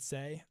thought I would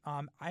say.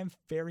 I'm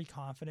very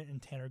confident in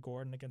Tanner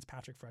Gordon against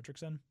Patrick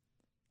Fredrickson.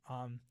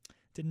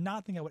 Did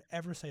not think I would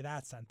ever say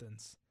that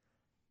sentence,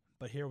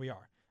 but here we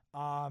are.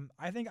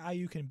 I think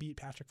IU can beat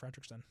Patrick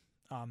Fredrickson.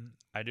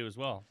 I do as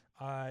well.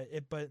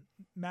 But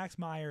Max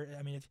Meyer,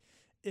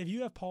 if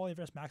you have Paulie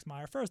versus Max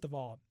Meyer, first of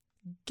all,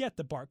 get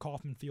the Bart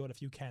Kaufman Field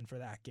if you can for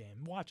that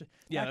game. Watch it.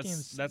 Yeah,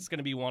 that's going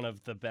to be one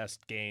of the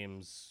best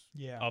games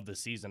of the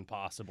season,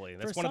 possibly.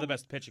 That's one of the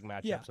best pitching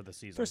matchups of the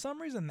season. For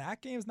some reason,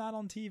 that game's not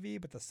on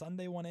TV, but the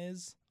Sunday one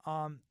is.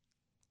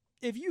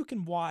 If you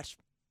can watch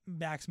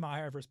Max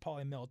Meyer versus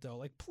Paulie Milto,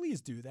 like,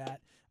 please do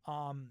that.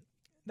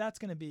 That's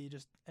going to be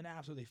just an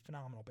absolutely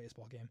phenomenal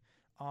baseball game.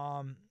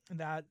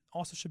 That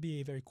also should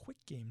be a very quick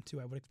game too.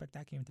 I would expect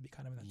that game to be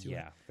kind of in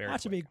the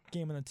that should be a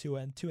game in the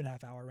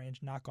 2.5 hour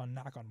range. Knock on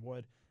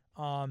wood.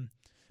 But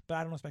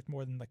I don't expect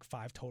more than like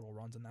 5 total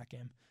runs in that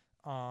game.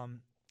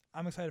 I'm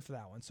excited for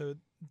that one. So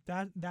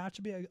that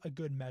should be a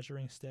good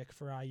measuring stick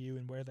for IU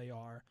and where they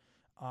are.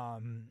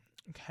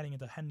 Heading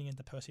into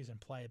postseason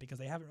play, because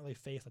they haven't really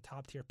faced a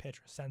top tier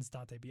pitcher since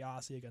Dante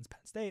Biasi against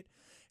Penn State,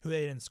 who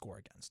they didn't score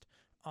against.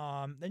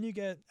 Then you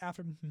get,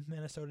 after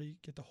Minnesota, you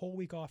get the whole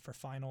week off for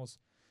finals.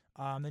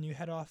 Then you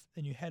head up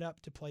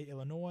to play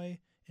Illinois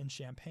in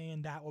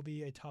Champaign. That will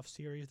be a tough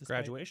series.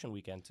 Graduation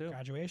weekend too.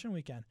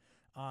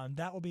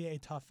 That will be a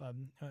tough.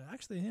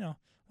 Actually,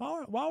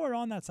 while we're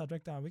on that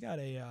subject, we got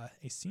a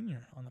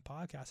senior on the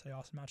podcast today,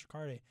 Austin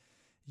Matricardi.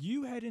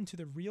 You head into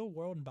the real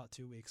world in about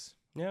 2 weeks.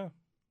 Yeah.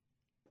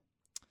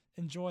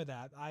 Enjoy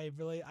that. I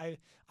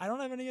don't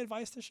have any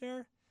advice to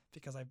share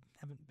because I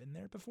haven't been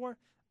there before.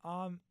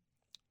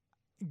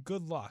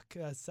 Good luck.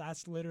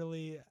 That's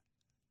literally.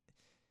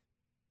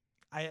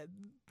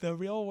 The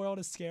real world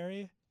is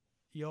scary.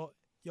 You'll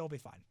be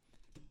fine.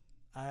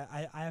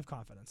 I have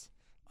confidence.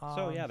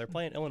 They're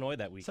playing Illinois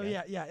that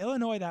weekend.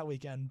 Illinois that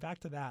weekend. Back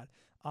to that.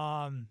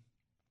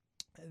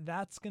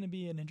 That's going to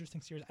be an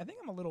interesting series. I think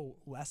I'm a little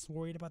less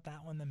worried about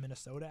that one than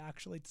Minnesota,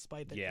 actually,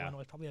 despite that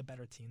Illinois is probably a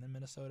better team than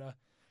Minnesota.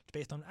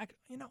 Based on,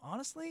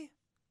 honestly,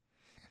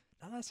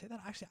 now that I say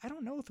that, actually, I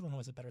don't know if Illinois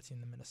is a better team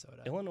than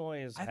Minnesota.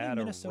 Illinois has had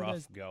a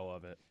rough go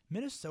of it.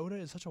 Minnesota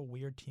is such a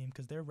weird team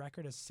because their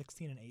record is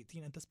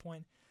 16-18 at this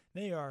point.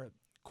 They are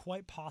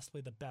quite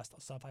possibly the best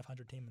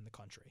sub-500 team in the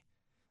country.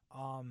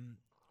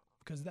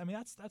 Because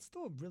that's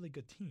still a really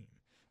good team.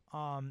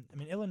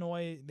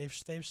 Illinois,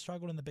 they've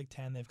struggled in the Big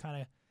Ten. They've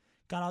kind of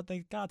got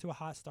out to a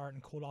hot start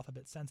and cooled off a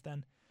bit since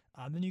then.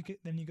 Then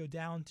you go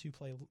down to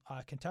play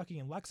Kentucky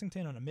and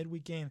Lexington on a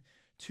midweek game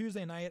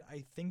Tuesday night.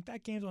 I think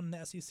that game's on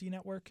the SEC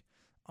network.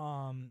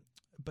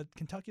 But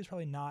Kentucky is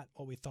probably not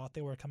what we thought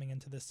they were coming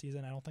into this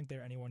season. I don't think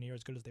they're anywhere near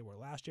as good as they were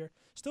last year.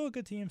 Still a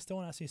good team, still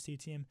an SEC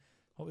team.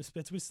 what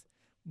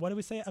did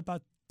we say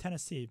about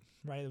Tennessee?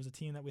 Right, it was a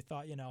team that we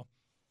thought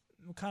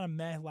kind of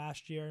meh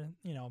last year.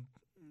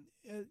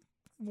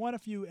 Won a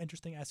few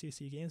interesting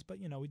SEC games, but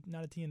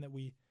not a team that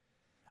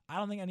I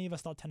don't think any of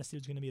us thought Tennessee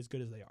was going to be as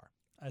good as they are.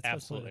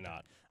 Absolutely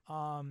not.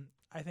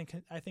 I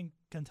think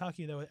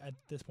Kentucky though at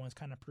this point is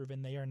kind of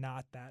proven they are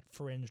not that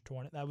fringe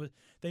tournament.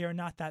 They are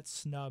not that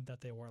snub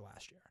that they were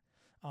last year.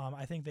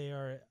 I think they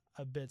are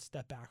a bit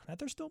step back from that.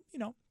 They're still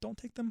don't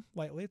take them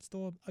lightly. It's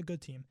still a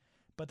good team,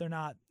 but they're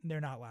not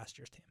last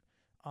year's team.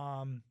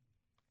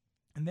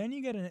 And then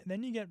you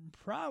get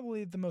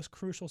probably the most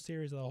crucial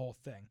series of the whole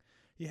thing.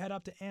 You head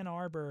up to Ann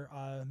Arbor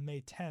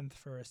May 10th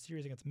for a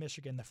series against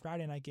Michigan, the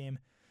Friday night game.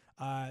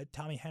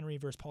 Tommy Henry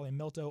versus Paulie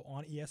Milto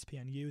on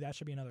ESPNU. That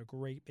should be another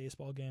great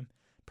baseball game.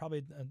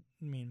 Probably,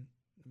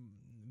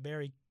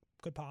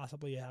 could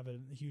possibly have a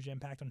huge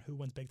impact on who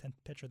wins Big Ten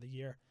Pitcher of the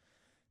Year,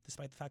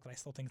 despite the fact that I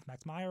still think it's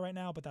Max Meyer right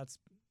now, but that's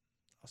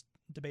a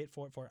debate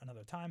for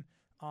another time.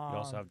 You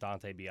also have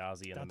Dante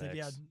Biazzi in the mix.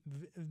 Biazzi,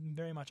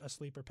 very much a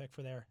sleeper pick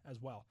for there as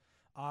well.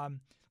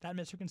 That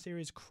Michigan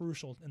series is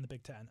crucial in the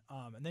Big Ten.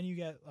 And then you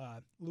get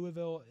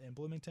Louisville and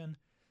Bloomington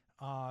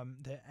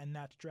to end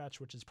that stretch,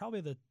 which is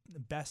probably the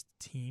best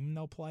team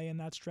they'll play in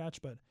that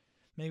stretch, but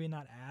maybe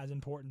not as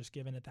important, just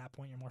given at that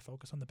point you're more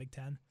focused on the Big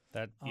Ten.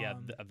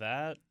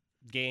 That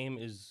game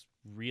is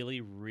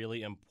really,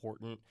 really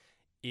important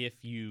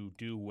if you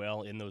do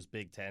well in those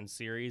Big Ten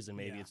series, and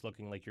maybe it's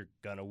looking like you're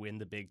going to win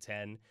the Big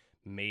Ten.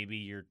 Maybe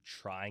you're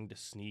trying to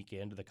sneak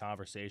into the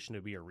conversation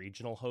to be a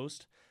regional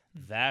host.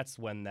 That's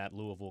when that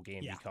Louisville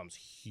game becomes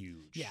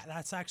huge. Yeah,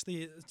 that's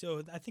actually –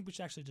 so I think we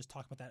should actually just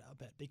talk about that a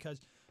bit, because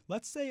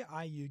let's say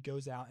IU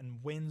goes out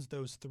and wins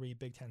those 3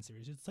 Big Ten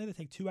series. Let's say they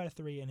take 2 out of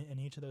 3 in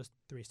each of those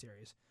 3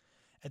 series.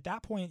 At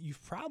that point,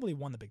 you've probably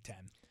won the Big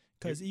Ten,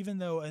 because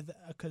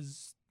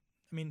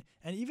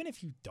and even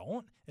if you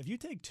don't, if you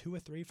take 2 or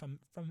 3 from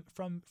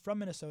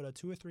Minnesota,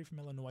 2 or 3 from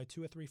Illinois,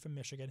 2 or 3 from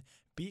Michigan,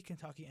 beat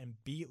Kentucky and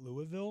beat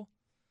Louisville,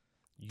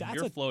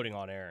 you're floating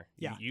on air.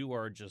 Yeah. You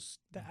are just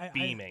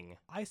beaming.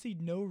 I see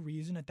no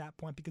reason at that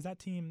point, because that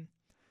team,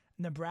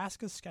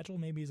 Nebraska's schedule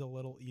maybe is a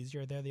little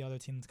easier. They're the other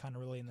team that's kind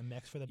of really in the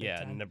mix for the Big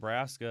Ten. Yeah,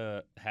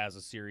 Nebraska has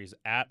a series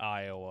at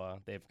Iowa.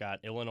 They've got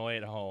Illinois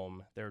at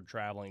home. They're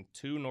traveling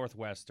to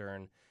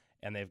Northwestern,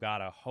 and they've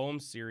got a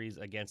home series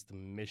against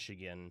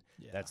Michigan.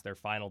 Yeah. That's their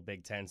final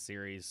Big Ten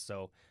series.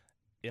 So,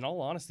 in all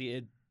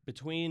honesty,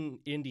 between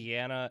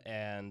Indiana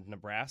and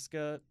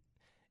Nebraska,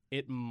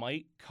 it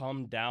might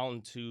come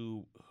down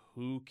to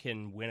who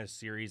can win a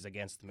series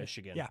against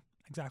Michigan. Yeah,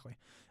 exactly.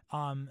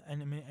 I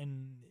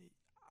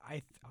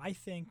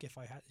think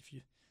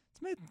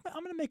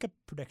I'm going to make a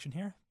prediction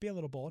here. Be a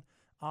little bold.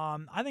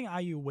 I think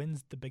IU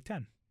wins the Big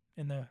Ten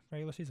in the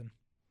regular season.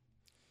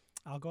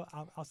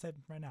 I'll say it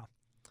right now.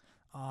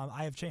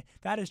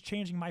 That is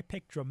changing my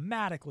pick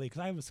dramatically, because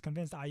I was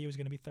convinced IU was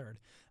going to be 3rd.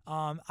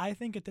 I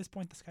think at this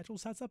point the schedule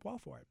sets up well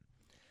for it.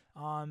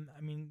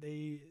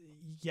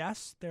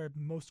 Their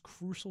most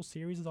crucial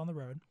series is on the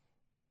road.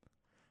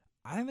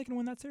 I think they can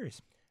win that series.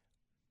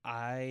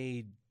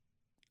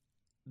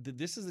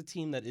 This is a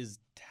team that is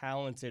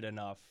talented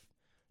enough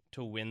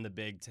to win the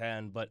Big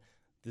Ten, but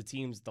the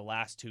teams the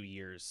last 2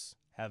 years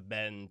have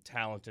been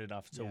talented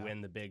enough to win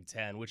the Big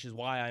Ten, which is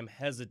why I'm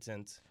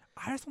hesitant.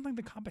 I just don't think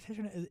the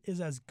competition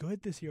is as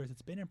good this year as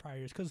it's been in prior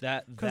years. Because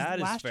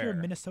last year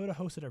Minnesota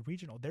hosted a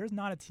regional. There's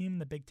not a team in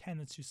the Big Ten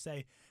that's just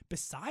say,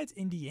 besides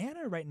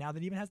Indiana right now,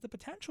 that even has the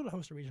potential to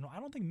host a regional.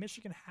 I don't think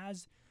Michigan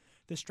has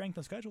the strength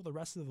of schedule the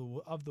rest of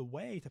the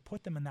way to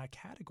put them in that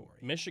category.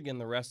 Michigan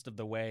the rest of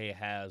the way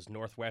has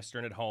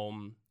Northwestern at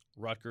home,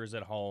 Rutgers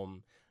at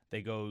home.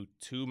 They go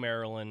to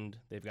Maryland.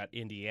 They've got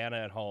Indiana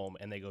at home,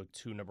 and they go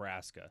to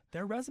Nebraska.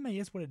 Their resume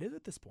is what it is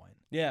at this point.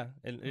 Yeah,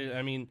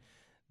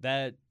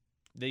 that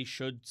they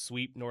should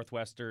sweep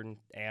Northwestern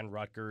and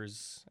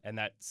Rutgers, and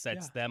that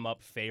sets them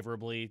up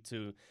favorably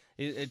to.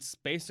 It's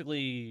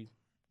basically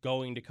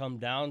going to come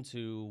down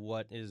to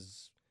what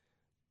is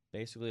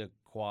basically a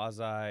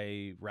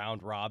quasi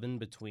round robin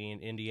between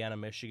Indiana,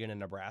 Michigan, and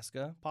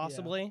Nebraska,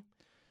 possibly.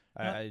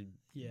 That's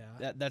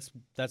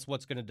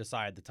what's going to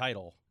decide the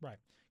title, right?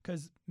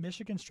 Because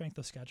Michigan's strength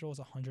of schedule is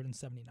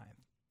 179th.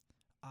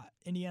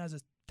 Indiana's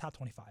is top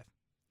 25.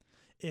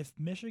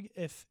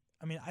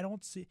 I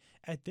don't see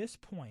at this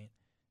point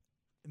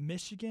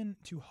Michigan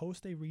to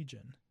host a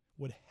region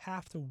would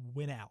have to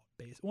win out.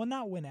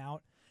 Not win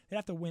out. They'd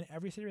have to win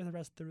every series the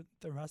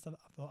rest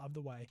of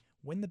the way,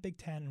 win the Big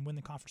Ten, and win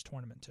the conference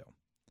tournament too.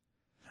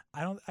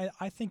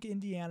 I think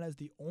Indiana is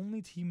the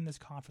only team in this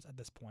conference at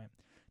this point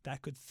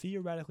that could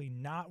theoretically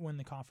not win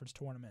the conference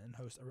tournament and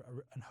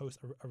host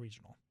a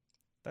regional.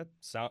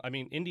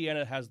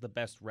 Indiana has the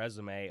best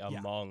resume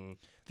among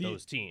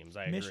those teams.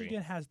 I agree.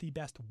 Michigan has the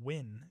best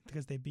win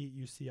because they beat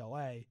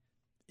UCLA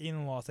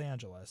in Los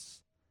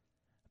Angeles,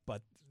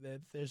 but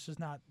there's just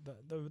not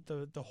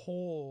the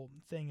whole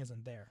thing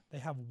isn't there. They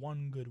have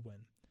one good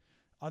win.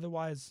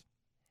 Otherwise,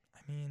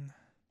 they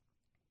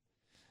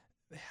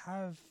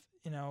have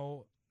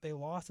they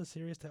lost a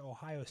series to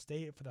Ohio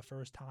State for the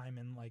first time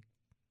in like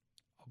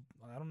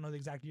I don't know the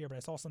exact year, but I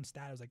saw some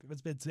stat. It was like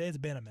it's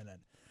been a minute.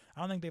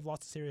 I don't think they've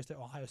lost a series to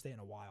Ohio State in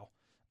a while.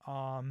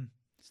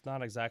 It's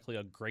not exactly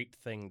a great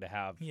thing to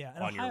have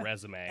on your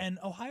resume. And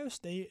Ohio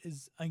State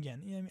is,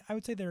 again, I mean, I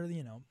would say they're,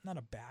 not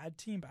a bad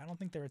team, but I don't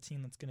think they're a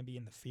team that's going to be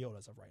in the field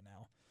as of right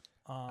now.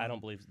 I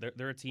don't believe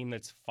they're a team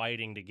that's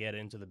fighting to get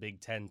into the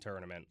Big Ten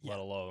tournament, let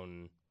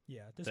alone the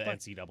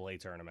NCAA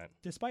tournament.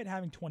 Despite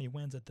having 20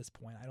 wins at this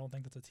point, I don't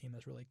think that's a team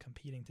that's really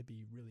competing to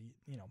be really,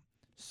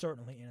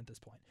 certainly in at this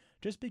point.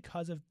 Just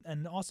because of,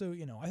 and also,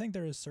 I think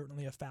there is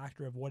certainly a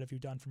factor of what have you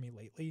done for me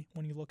lately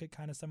when you look at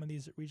kind of some of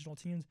these regional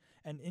teams,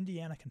 and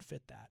Indiana can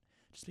fit that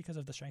just because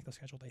of the strength of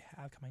schedule they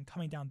have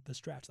coming down the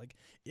stretch. Like,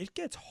 it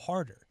gets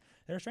harder.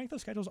 Their strength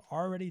of schedule is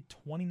already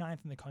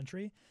 29th in the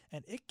country,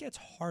 and it gets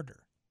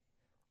harder.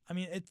 I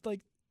mean, it's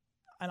like,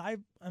 and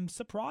I'm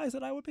surprised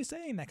that I would be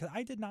saying that because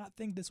I did not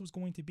think this was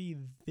going to be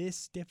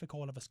this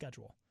difficult of a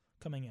schedule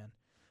coming in.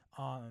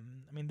 I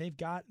mean,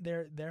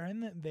 they're in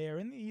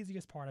the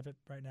easiest part of it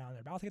right now. They're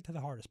about to get to the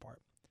hardest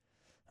part.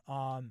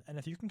 And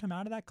if you can come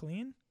out of that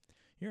clean,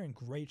 you're in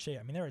great shape.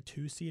 I mean, they're a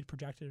 2 seed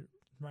projected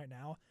right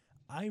now.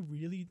 I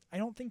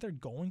don't think they're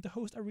going to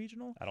host a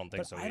regional. I don't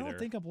think so either. I don't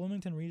think a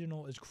Bloomington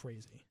regional is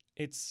crazy.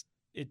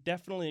 It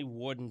definitely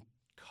wouldn't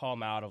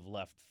come out of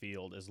left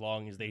field as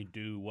long as they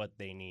do what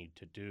they need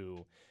to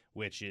do,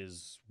 which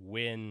is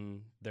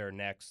win their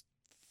next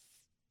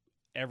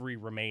every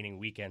remaining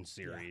weekend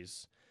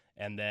series.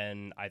 Yeah. And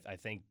then I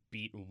think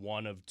beat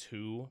one of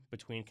 2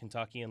 between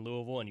Kentucky and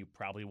Louisville, and you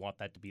probably want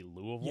that to be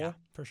Louisville. Yeah,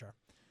 for sure.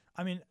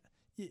 I mean,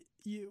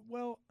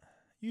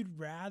 you'd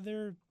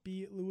rather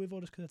beat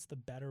Louisville just because it's the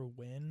better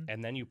win.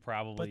 And then you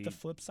probably... But the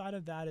flip side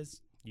of that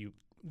is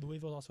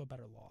Louisville's also a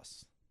better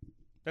loss.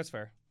 That's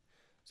fair.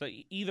 So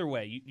either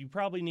way, you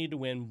probably need to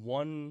win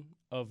one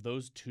of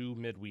those 2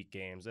 midweek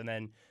games, and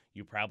then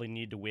you probably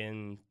need to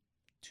win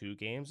 2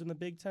 games in the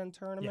Big Ten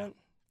tournament.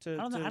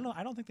 Yeah.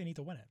 I don't think they need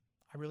to win it.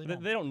 I really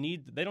don't.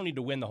 They don't need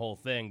to win the whole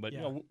thing, but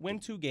win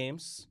 2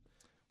 games,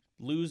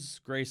 lose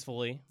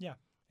gracefully,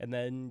 and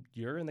then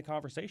you're in the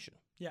conversation.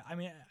 Yeah, I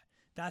mean,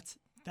 that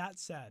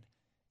said,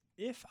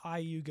 if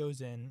IU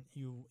goes in,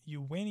 you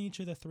win each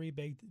of the 3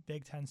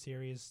 Big Ten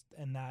series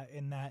in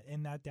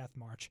that death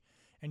march,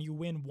 and you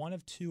win one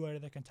of 2 out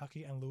of the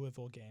Kentucky and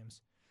Louisville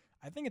games,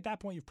 I think at that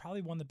point you've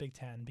probably won the Big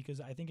Ten, because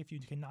I think if you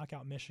can knock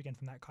out Michigan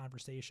from that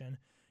conversation,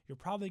 you're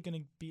probably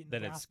going to beat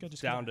Nebraska.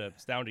 Then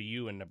it's down to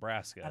you and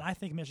Nebraska. And I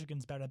think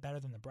Michigan's better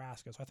than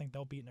Nebraska, so I think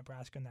they'll beat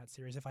Nebraska in that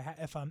series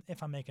if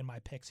I'm making my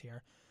picks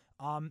here.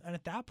 And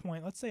at that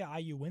point, let's say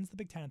IU wins the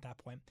Big Ten at that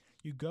point.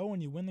 You go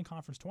and you win the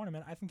conference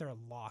tournament. I think they're a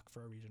lock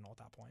for a regional at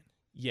that point.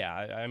 Yeah,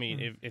 I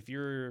mean, if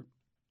you're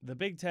the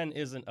Big Ten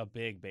isn't a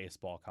big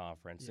baseball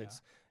conference. Yeah.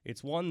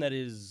 It's one that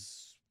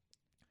is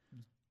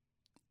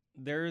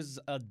there's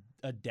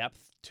a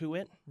depth to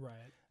it, right?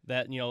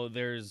 That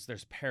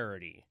there's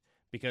parity,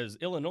 because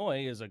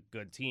Illinois is a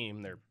good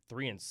team. They're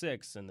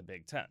 3-6 in the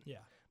Big Ten. Yeah,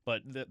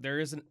 but there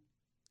isn't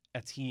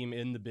a team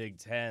in the Big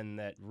Ten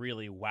that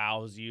really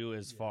wows you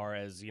as far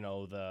as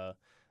the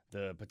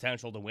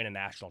potential to win a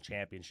national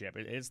championship.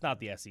 It's not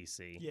the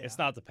SEC. Yeah. It's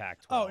not the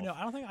Pac-12. Oh no,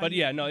 I don't think. But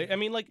I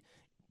mean, like.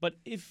 But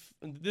if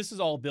this is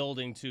all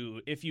building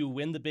to, if you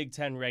win the Big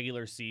Ten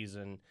regular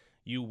season,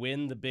 you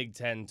win the Big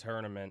Ten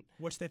tournament,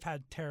 which they've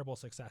had terrible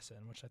success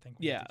in, which I think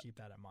we have to keep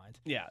that in mind.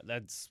 Yeah,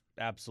 that's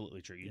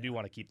absolutely true. You do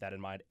want to keep that in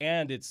mind,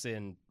 and it's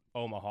in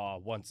Omaha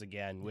once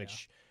again,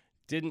 which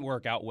didn't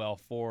work out well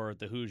for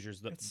the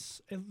Hoosiers.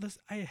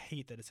 I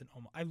hate that it's in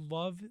Omaha. I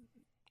love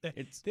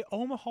the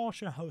Omaha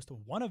should host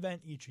one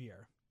event each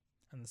year,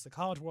 and it's the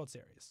College World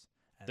Series.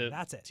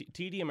 That's it.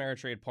 TD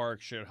Ameritrade Park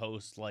should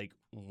host like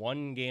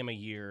 1 game a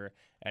year,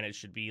 and it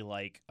should be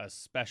like a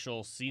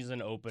special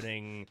season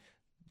opening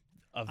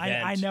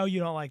event. I know you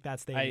don't like that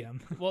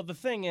stadium. Well, the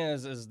thing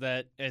is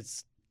that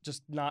it's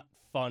just not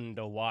fun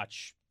to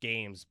watch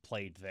games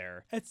played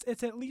there.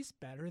 It's at least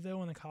better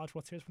though in the College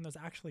World Series when there's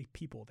actually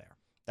people there.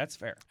 That's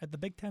fair. At the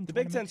Big Ten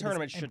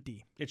tournament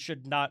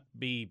should not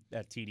be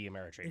at TD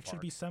Ameritrade Park. It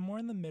should be somewhere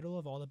in the middle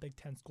of all the Big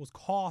Ten schools.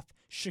 Cough,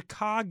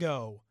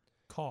 Chicago,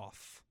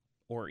 cough.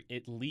 Or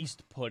at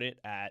least put it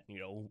at,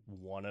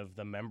 one of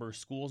the member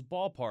schools'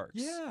 ballparks.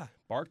 Yeah.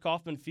 Bart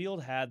Kaufman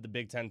Field had the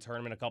Big Ten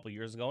tournament a couple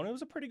years ago, and it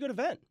was a pretty good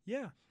event.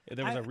 Yeah.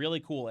 There was a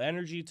really cool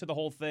energy to the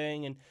whole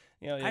thing, and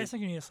I just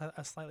think you need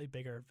a slightly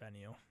bigger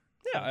venue.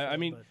 Yeah, I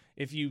mean,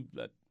 if you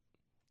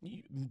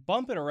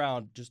bump it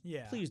around, just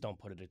please don't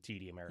put it at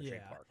TD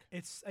Ameritrade Park.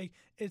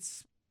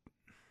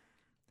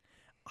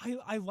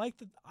 I like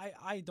that.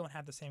 I don't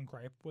have the same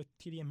gripe with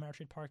TD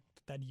Ameritrade Park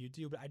that you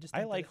do, but I just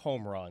think I like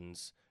home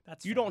runs.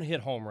 That's you don't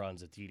hit home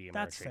runs at TD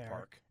Ameritrade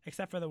Park.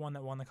 Except for the one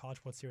that won the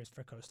College World Series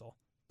for Coastal.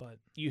 But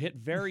you hit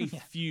very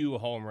few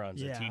home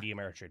runs at TD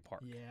Ameritrade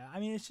Park. Yeah,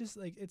 I mean, it's just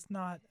like it's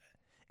not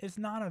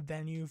a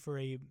venue for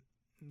a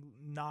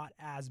not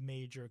as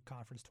major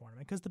conference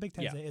tournament, because the Big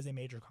Ten is a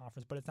major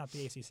conference, but it's not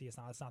the ACC. It's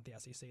not the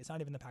SEC. It's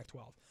not even the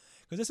Pac-12,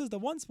 because this is the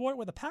one sport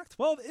where the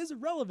Pac-12 is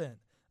relevant.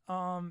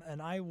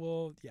 And I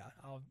will,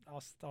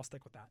 I'll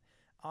stick with that.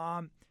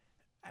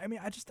 I mean,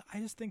 I just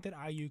think that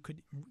IU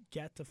could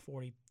get to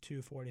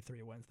 42,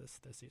 43 wins this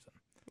season,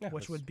 Yeah,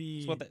 which would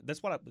be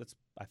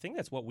I think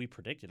that's what we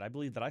predicted. I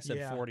believe that I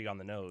said 40 on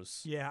the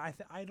nose. Yeah, I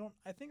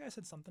think I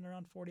said something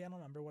around 40. I don't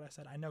remember what I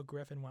said. I know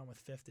Griffin went with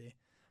 50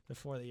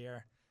 before the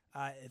year.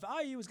 If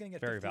IU was going to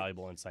get very 50,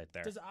 valuable insight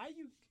there.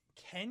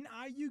 Can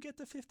IU get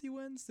to 50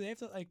 wins? Do they have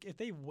to, like, if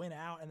they win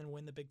out and then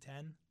win the Big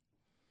Ten?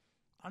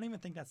 I don't even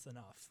think that's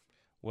enough.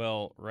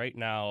 Well, right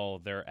now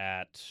they're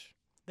at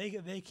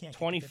they can't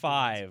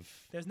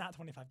 25. There's not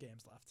 25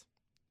 games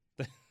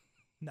left.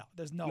 No,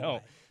 there's no No.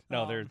 way.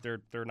 No,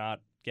 they're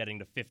not getting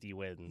to 50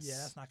 wins. Yeah,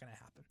 that's not going to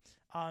happen.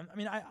 I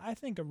mean, I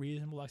think a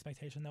reasonable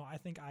expectation though. I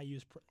think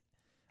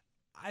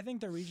I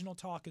think the regional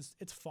talk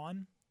it's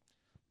fun,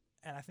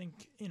 and I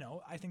think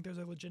there's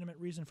a legitimate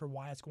reason for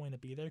why it's going to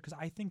be there because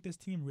I think this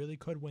team really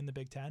could win the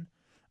Big Ten.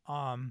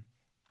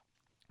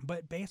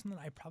 But based on that,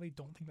 I probably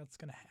don't think that's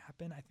going to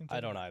happen.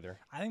 I don't either.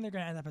 I think they're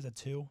going to end up as a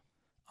 2.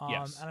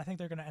 Yes. And I think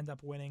they're going to end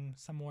up winning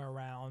somewhere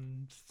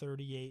around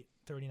 38,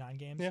 39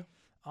 games.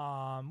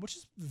 Yeah. Which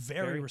is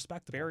very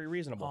respectable. Very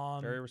reasonable.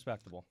 Very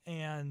respectable.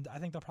 And I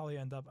think they'll probably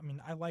end up, I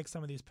mean, I like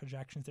some of these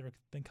projections that have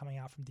been coming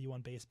out from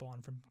D1 Baseball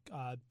and from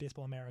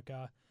Baseball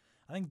America.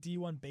 I think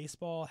D1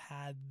 Baseball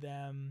had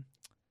them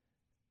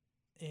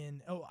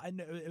I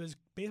know it was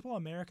Baseball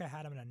America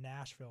had them in a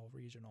Nashville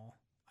regional,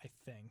 I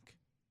think.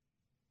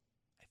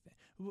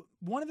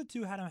 One of the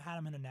two had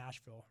them in a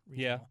Nashville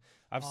regional. Yeah,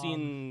 I've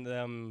seen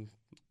them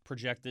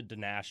projected to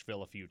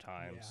Nashville a few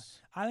times.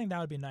 Yeah. I think that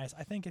would be nice.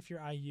 I think if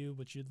you're IU,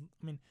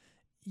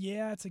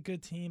 it's a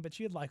good team, but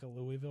you'd like a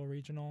Louisville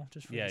regional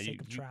just for the sake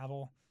of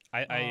travel.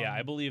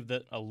 I believe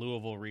that a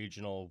Louisville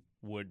regional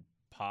would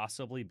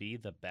possibly be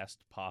the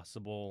best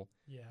possible.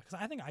 Yeah, because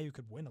I think IU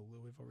could win a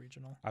Louisville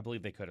regional. I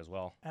believe they could as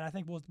well. And I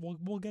think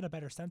we'll get a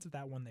better sense of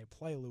that when they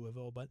play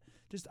Louisville. But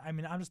I'm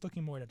just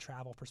looking more at a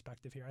travel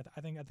perspective here.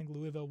 I think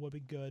Louisville would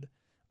be good.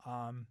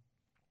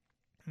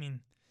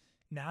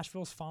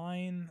 Nashville's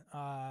fine.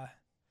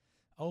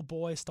 Oh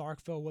boy,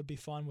 Starkville would be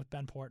fun with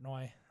Ben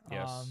Portnoy.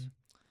 Yes.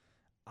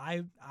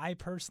 I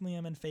personally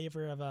am in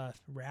favor of a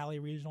Raleigh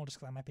regional just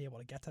because I might be able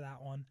to get to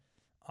that one.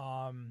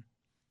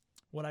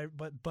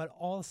 But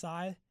all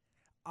aside,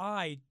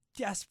 I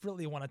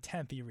desperately want a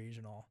Tempe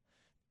regional.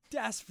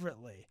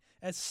 Desperately.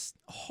 It's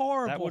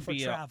horrible for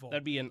travel.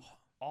 That'd be an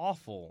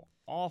awful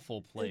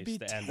place to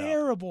end up. It'd be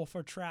terrible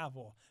for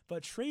travel.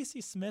 But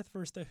Tracy Smith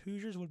versus the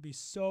Hoosiers would be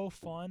so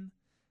fun.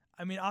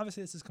 I mean,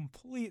 obviously this is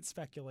complete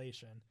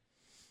speculation,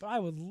 but I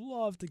would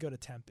love to go to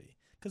Tempe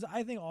because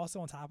I think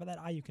also on top of that,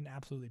 IU can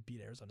absolutely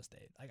beat Arizona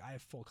State. Like I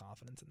have full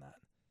confidence in that.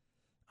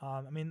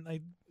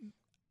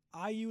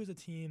 IU is a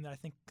team that I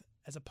think,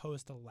 as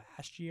opposed to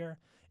last year,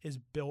 is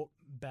built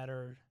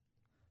better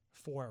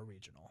for a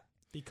regional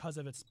because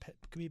of its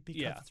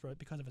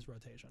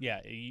rotation.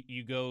 Yeah,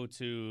 you go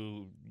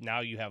to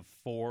now you have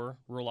 4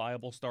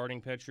 reliable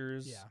starting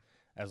pitchers. Yeah.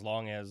 As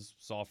long as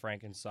Saul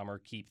Frank and Summer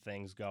keep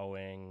things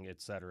going, et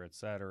cetera,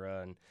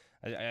 and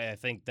I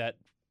think that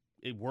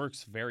it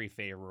works very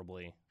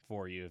favorably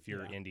for you if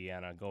you're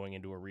Indiana going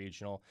into a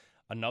regional.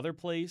 Another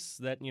place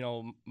that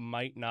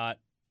might not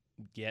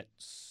get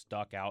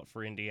stuck out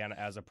for Indiana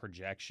as a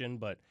projection,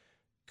 but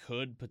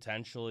could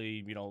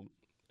potentially,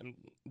 and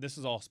this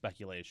is all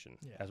speculation,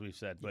 as we've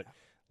said, but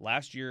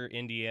last year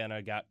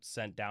Indiana got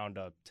sent down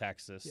to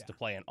Texas to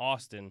play in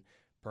Austin.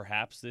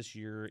 Perhaps this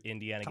year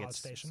Indiana College gets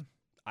Station.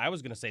 I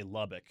was going to say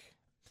Lubbock.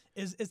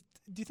 Do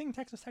you think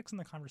Texas Tech's in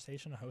the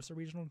conversation to host a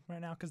regional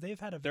right now? Because they've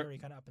had a very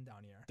kind of up and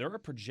down year. They're a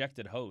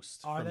projected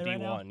host from D1, right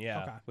now?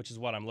 Okay. Which is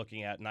what I'm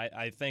looking at, and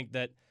I think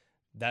that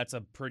that's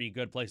a pretty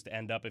good place to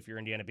end up if you're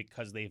Indiana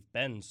because they've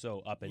been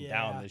so up and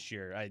down this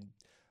year.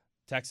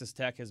 Texas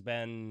Tech has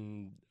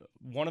been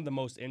one of the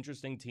most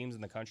interesting teams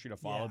in the country to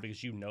follow because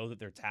that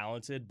they're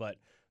talented, but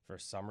for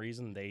some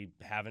reason they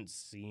haven't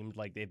seemed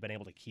like they've been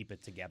able to keep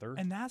it together.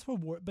 And that's what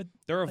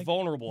they're a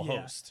vulnerable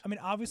host. I mean,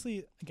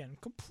 obviously, again,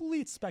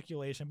 complete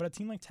speculation, but a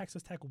team like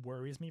Texas Tech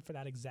worries me for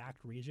that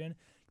exact region.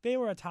 They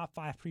were a top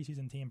 5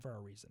 preseason team for a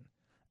reason,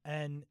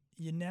 and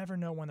you never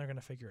know when they're going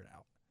to figure it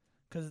out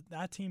because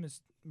that team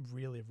is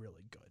really,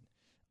 really good.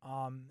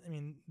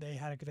 They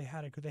had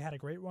a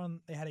great run.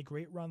 They had a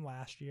great run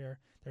last year.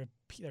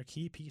 Their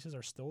key pieces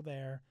are still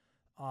there.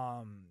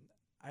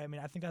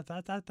 I think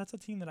that's a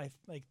team that I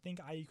think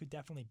IU could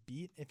definitely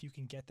beat if you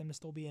can get them to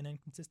still be an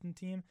inconsistent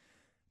team.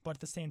 But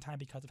at the same time,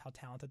 because of how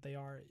talented they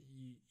are,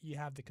 you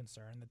have the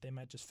concern that they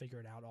might just figure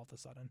it out all of a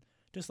sudden.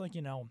 Just like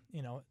how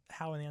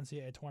in the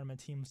NCAA tournament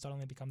teams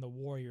suddenly become the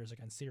Warriors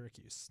against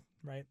Syracuse,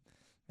 right?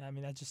 I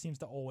mean that just seems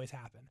to always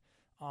happen.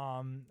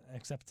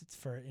 Except it's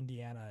for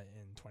Indiana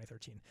in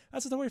 2013.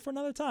 That's a story for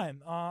another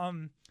time.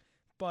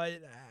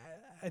 But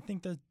I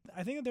think that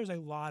there's a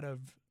lot of.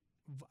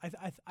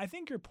 I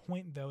think your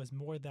point though is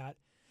more that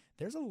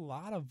there's a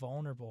lot of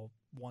vulnerable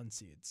 1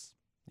 seeds.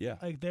 Yeah.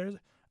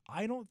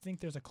 I don't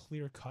think there's a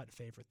clear-cut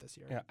favorite this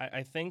year. Yeah,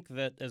 I think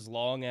that as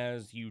long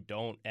as you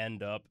don't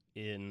end up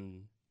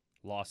in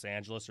Los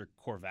Angeles or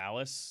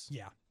Corvallis,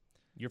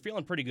 you're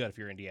feeling pretty good if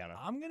you're Indiana.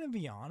 I'm gonna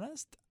be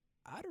honest.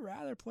 I'd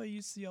rather play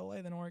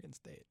UCLA than Oregon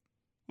State.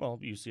 Well,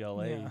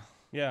 UCLA.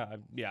 Yeah.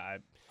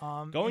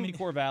 I Going mean, to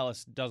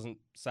Corvallis doesn't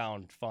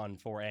sound fun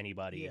for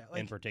anybody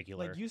in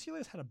particular. Like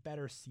UCLA's had a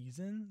better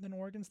season than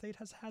Oregon State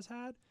has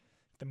had.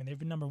 I mean, they've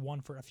been number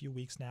 1 for a few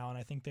weeks now, and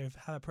I think they've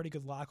had a pretty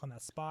good lock on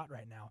that spot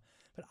right now.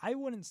 But I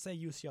wouldn't say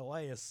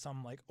UCLA is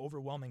some like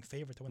overwhelming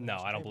favorite to win. No,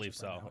 I don't believe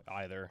so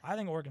either. I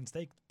think Oregon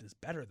State is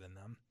better than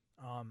them.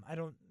 I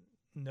don't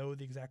know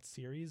the exact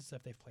series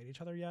if they've played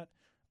each other yet.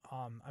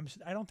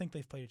 I don't think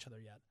they've played each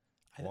other yet.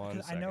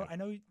 I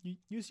know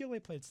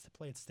UCLA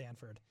played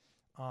Stanford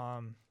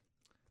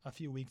a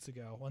few weeks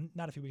ago. Well,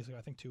 not a few weeks ago.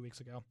 I think 2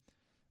 weeks ago.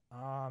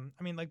 I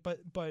mean, like,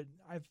 but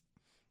I've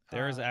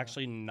there is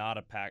actually not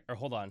a pack. Or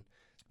hold on,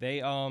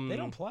 they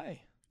don't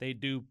play. They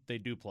do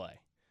play.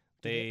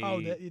 It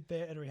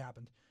already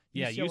happened.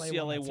 Yeah,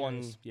 UCLA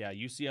won. Yeah,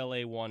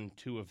 UCLA won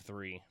 2 of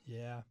 3.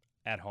 Yeah,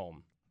 at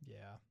home.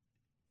 Yeah,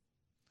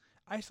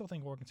 I still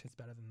think Oregon State's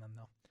better than them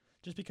though,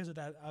 just because of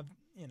that. I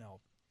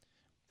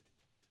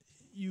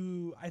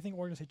think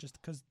Oregon State just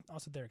because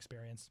also their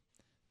experience.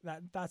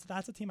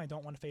 That's a team I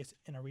don't want to face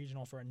in a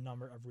regional for a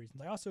number of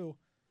reasons. I also,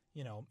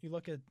 you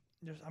look at.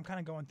 I'm kind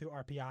of going through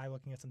RPI,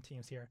 looking at some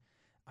teams here.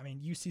 I mean,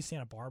 UC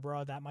Santa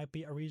Barbara, that might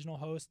be a regional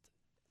host.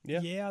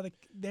 Yeah,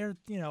 they're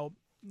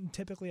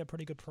typically a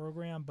pretty good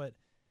program, but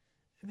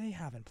they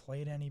haven't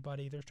played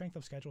anybody. Their strength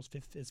of schedule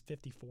is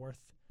 54th,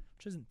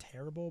 which isn't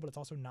terrible, but it's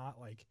also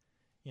not like,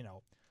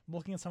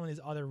 looking at some of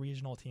these other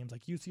regional teams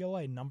like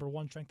UCLA, number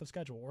 1 strength of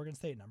schedule, Oregon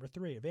State, number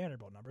 3,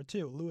 Vanderbilt, number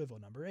 2, Louisville,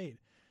 number 8,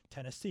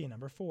 Tennessee,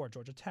 number 4,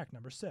 Georgia Tech,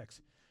 number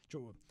 6.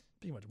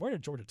 Where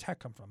did Georgia Tech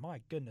come from?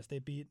 My goodness, they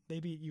beat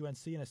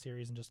UNC in a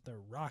series and just they're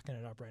rocking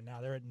it up right now.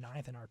 They're at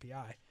 9th in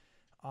RPI.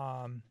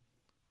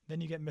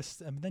 Then you get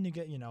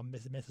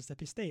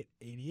Mississippi State,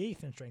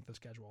 88th in strength of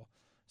schedule.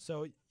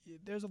 So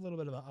there's a little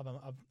bit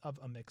of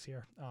a mix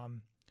here.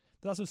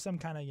 There's also some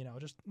kind of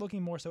just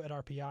looking more so at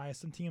RPI.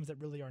 Some teams that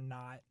really are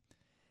not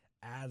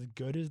as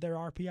good as their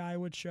RPI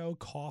would show.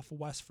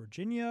 West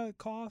Virginia.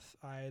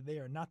 They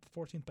are not the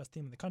 14th best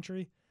team in the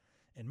country,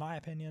 in my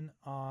opinion.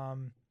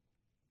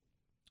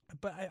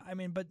 But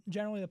but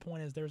generally the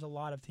point is there's a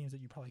lot of teams that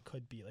you probably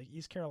could beat. Like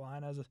East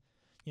Carolina's,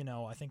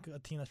 I think a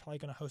team that's probably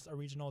going to host a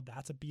regional.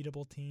 That's a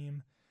beatable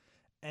team,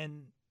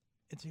 and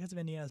it's because of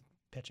Indiana's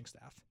pitching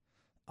staff.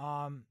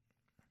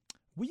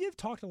 We have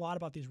talked a lot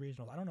about these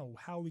regionals. I don't know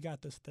how we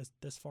got this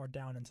far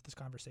down into this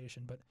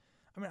conversation, but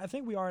I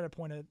think we are at a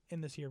point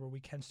in this year where we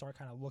can start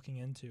kind of looking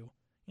into,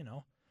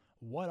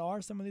 what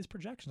are some of these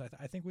projections.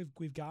 I think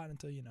we've gotten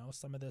into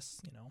some of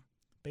this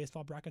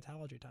baseball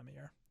bracketology time of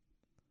year.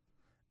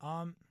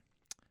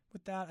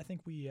 With that, I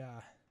think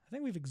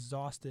we've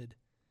exhausted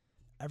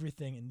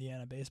everything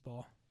Indiana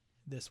baseball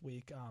this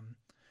week.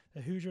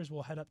 The Hoosiers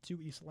will head up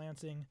to East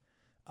Lansing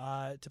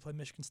to play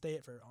Michigan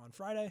State on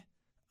Friday.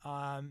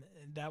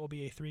 That will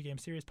be a 3-game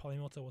series. Paulie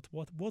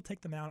Milta will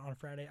take them out on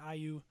Friday.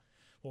 IU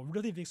will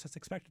really be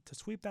expected to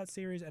sweep that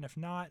series, and if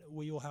not,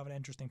 we will have an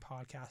interesting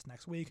podcast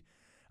next week.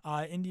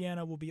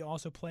 Indiana will be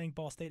also playing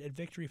Ball State at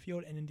Victory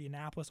Field in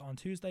Indianapolis on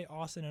Tuesday.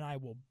 Austin and I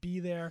will be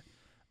there.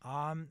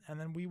 And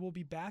then we will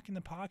be back in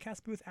the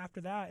podcast booth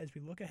after that as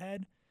we look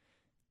ahead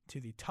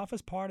to the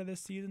toughest part of this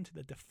season, to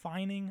the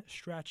defining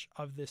stretch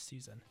of this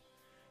season.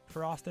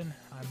 For Austin,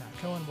 I'm Matt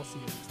Cohen. We'll see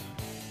you next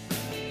time.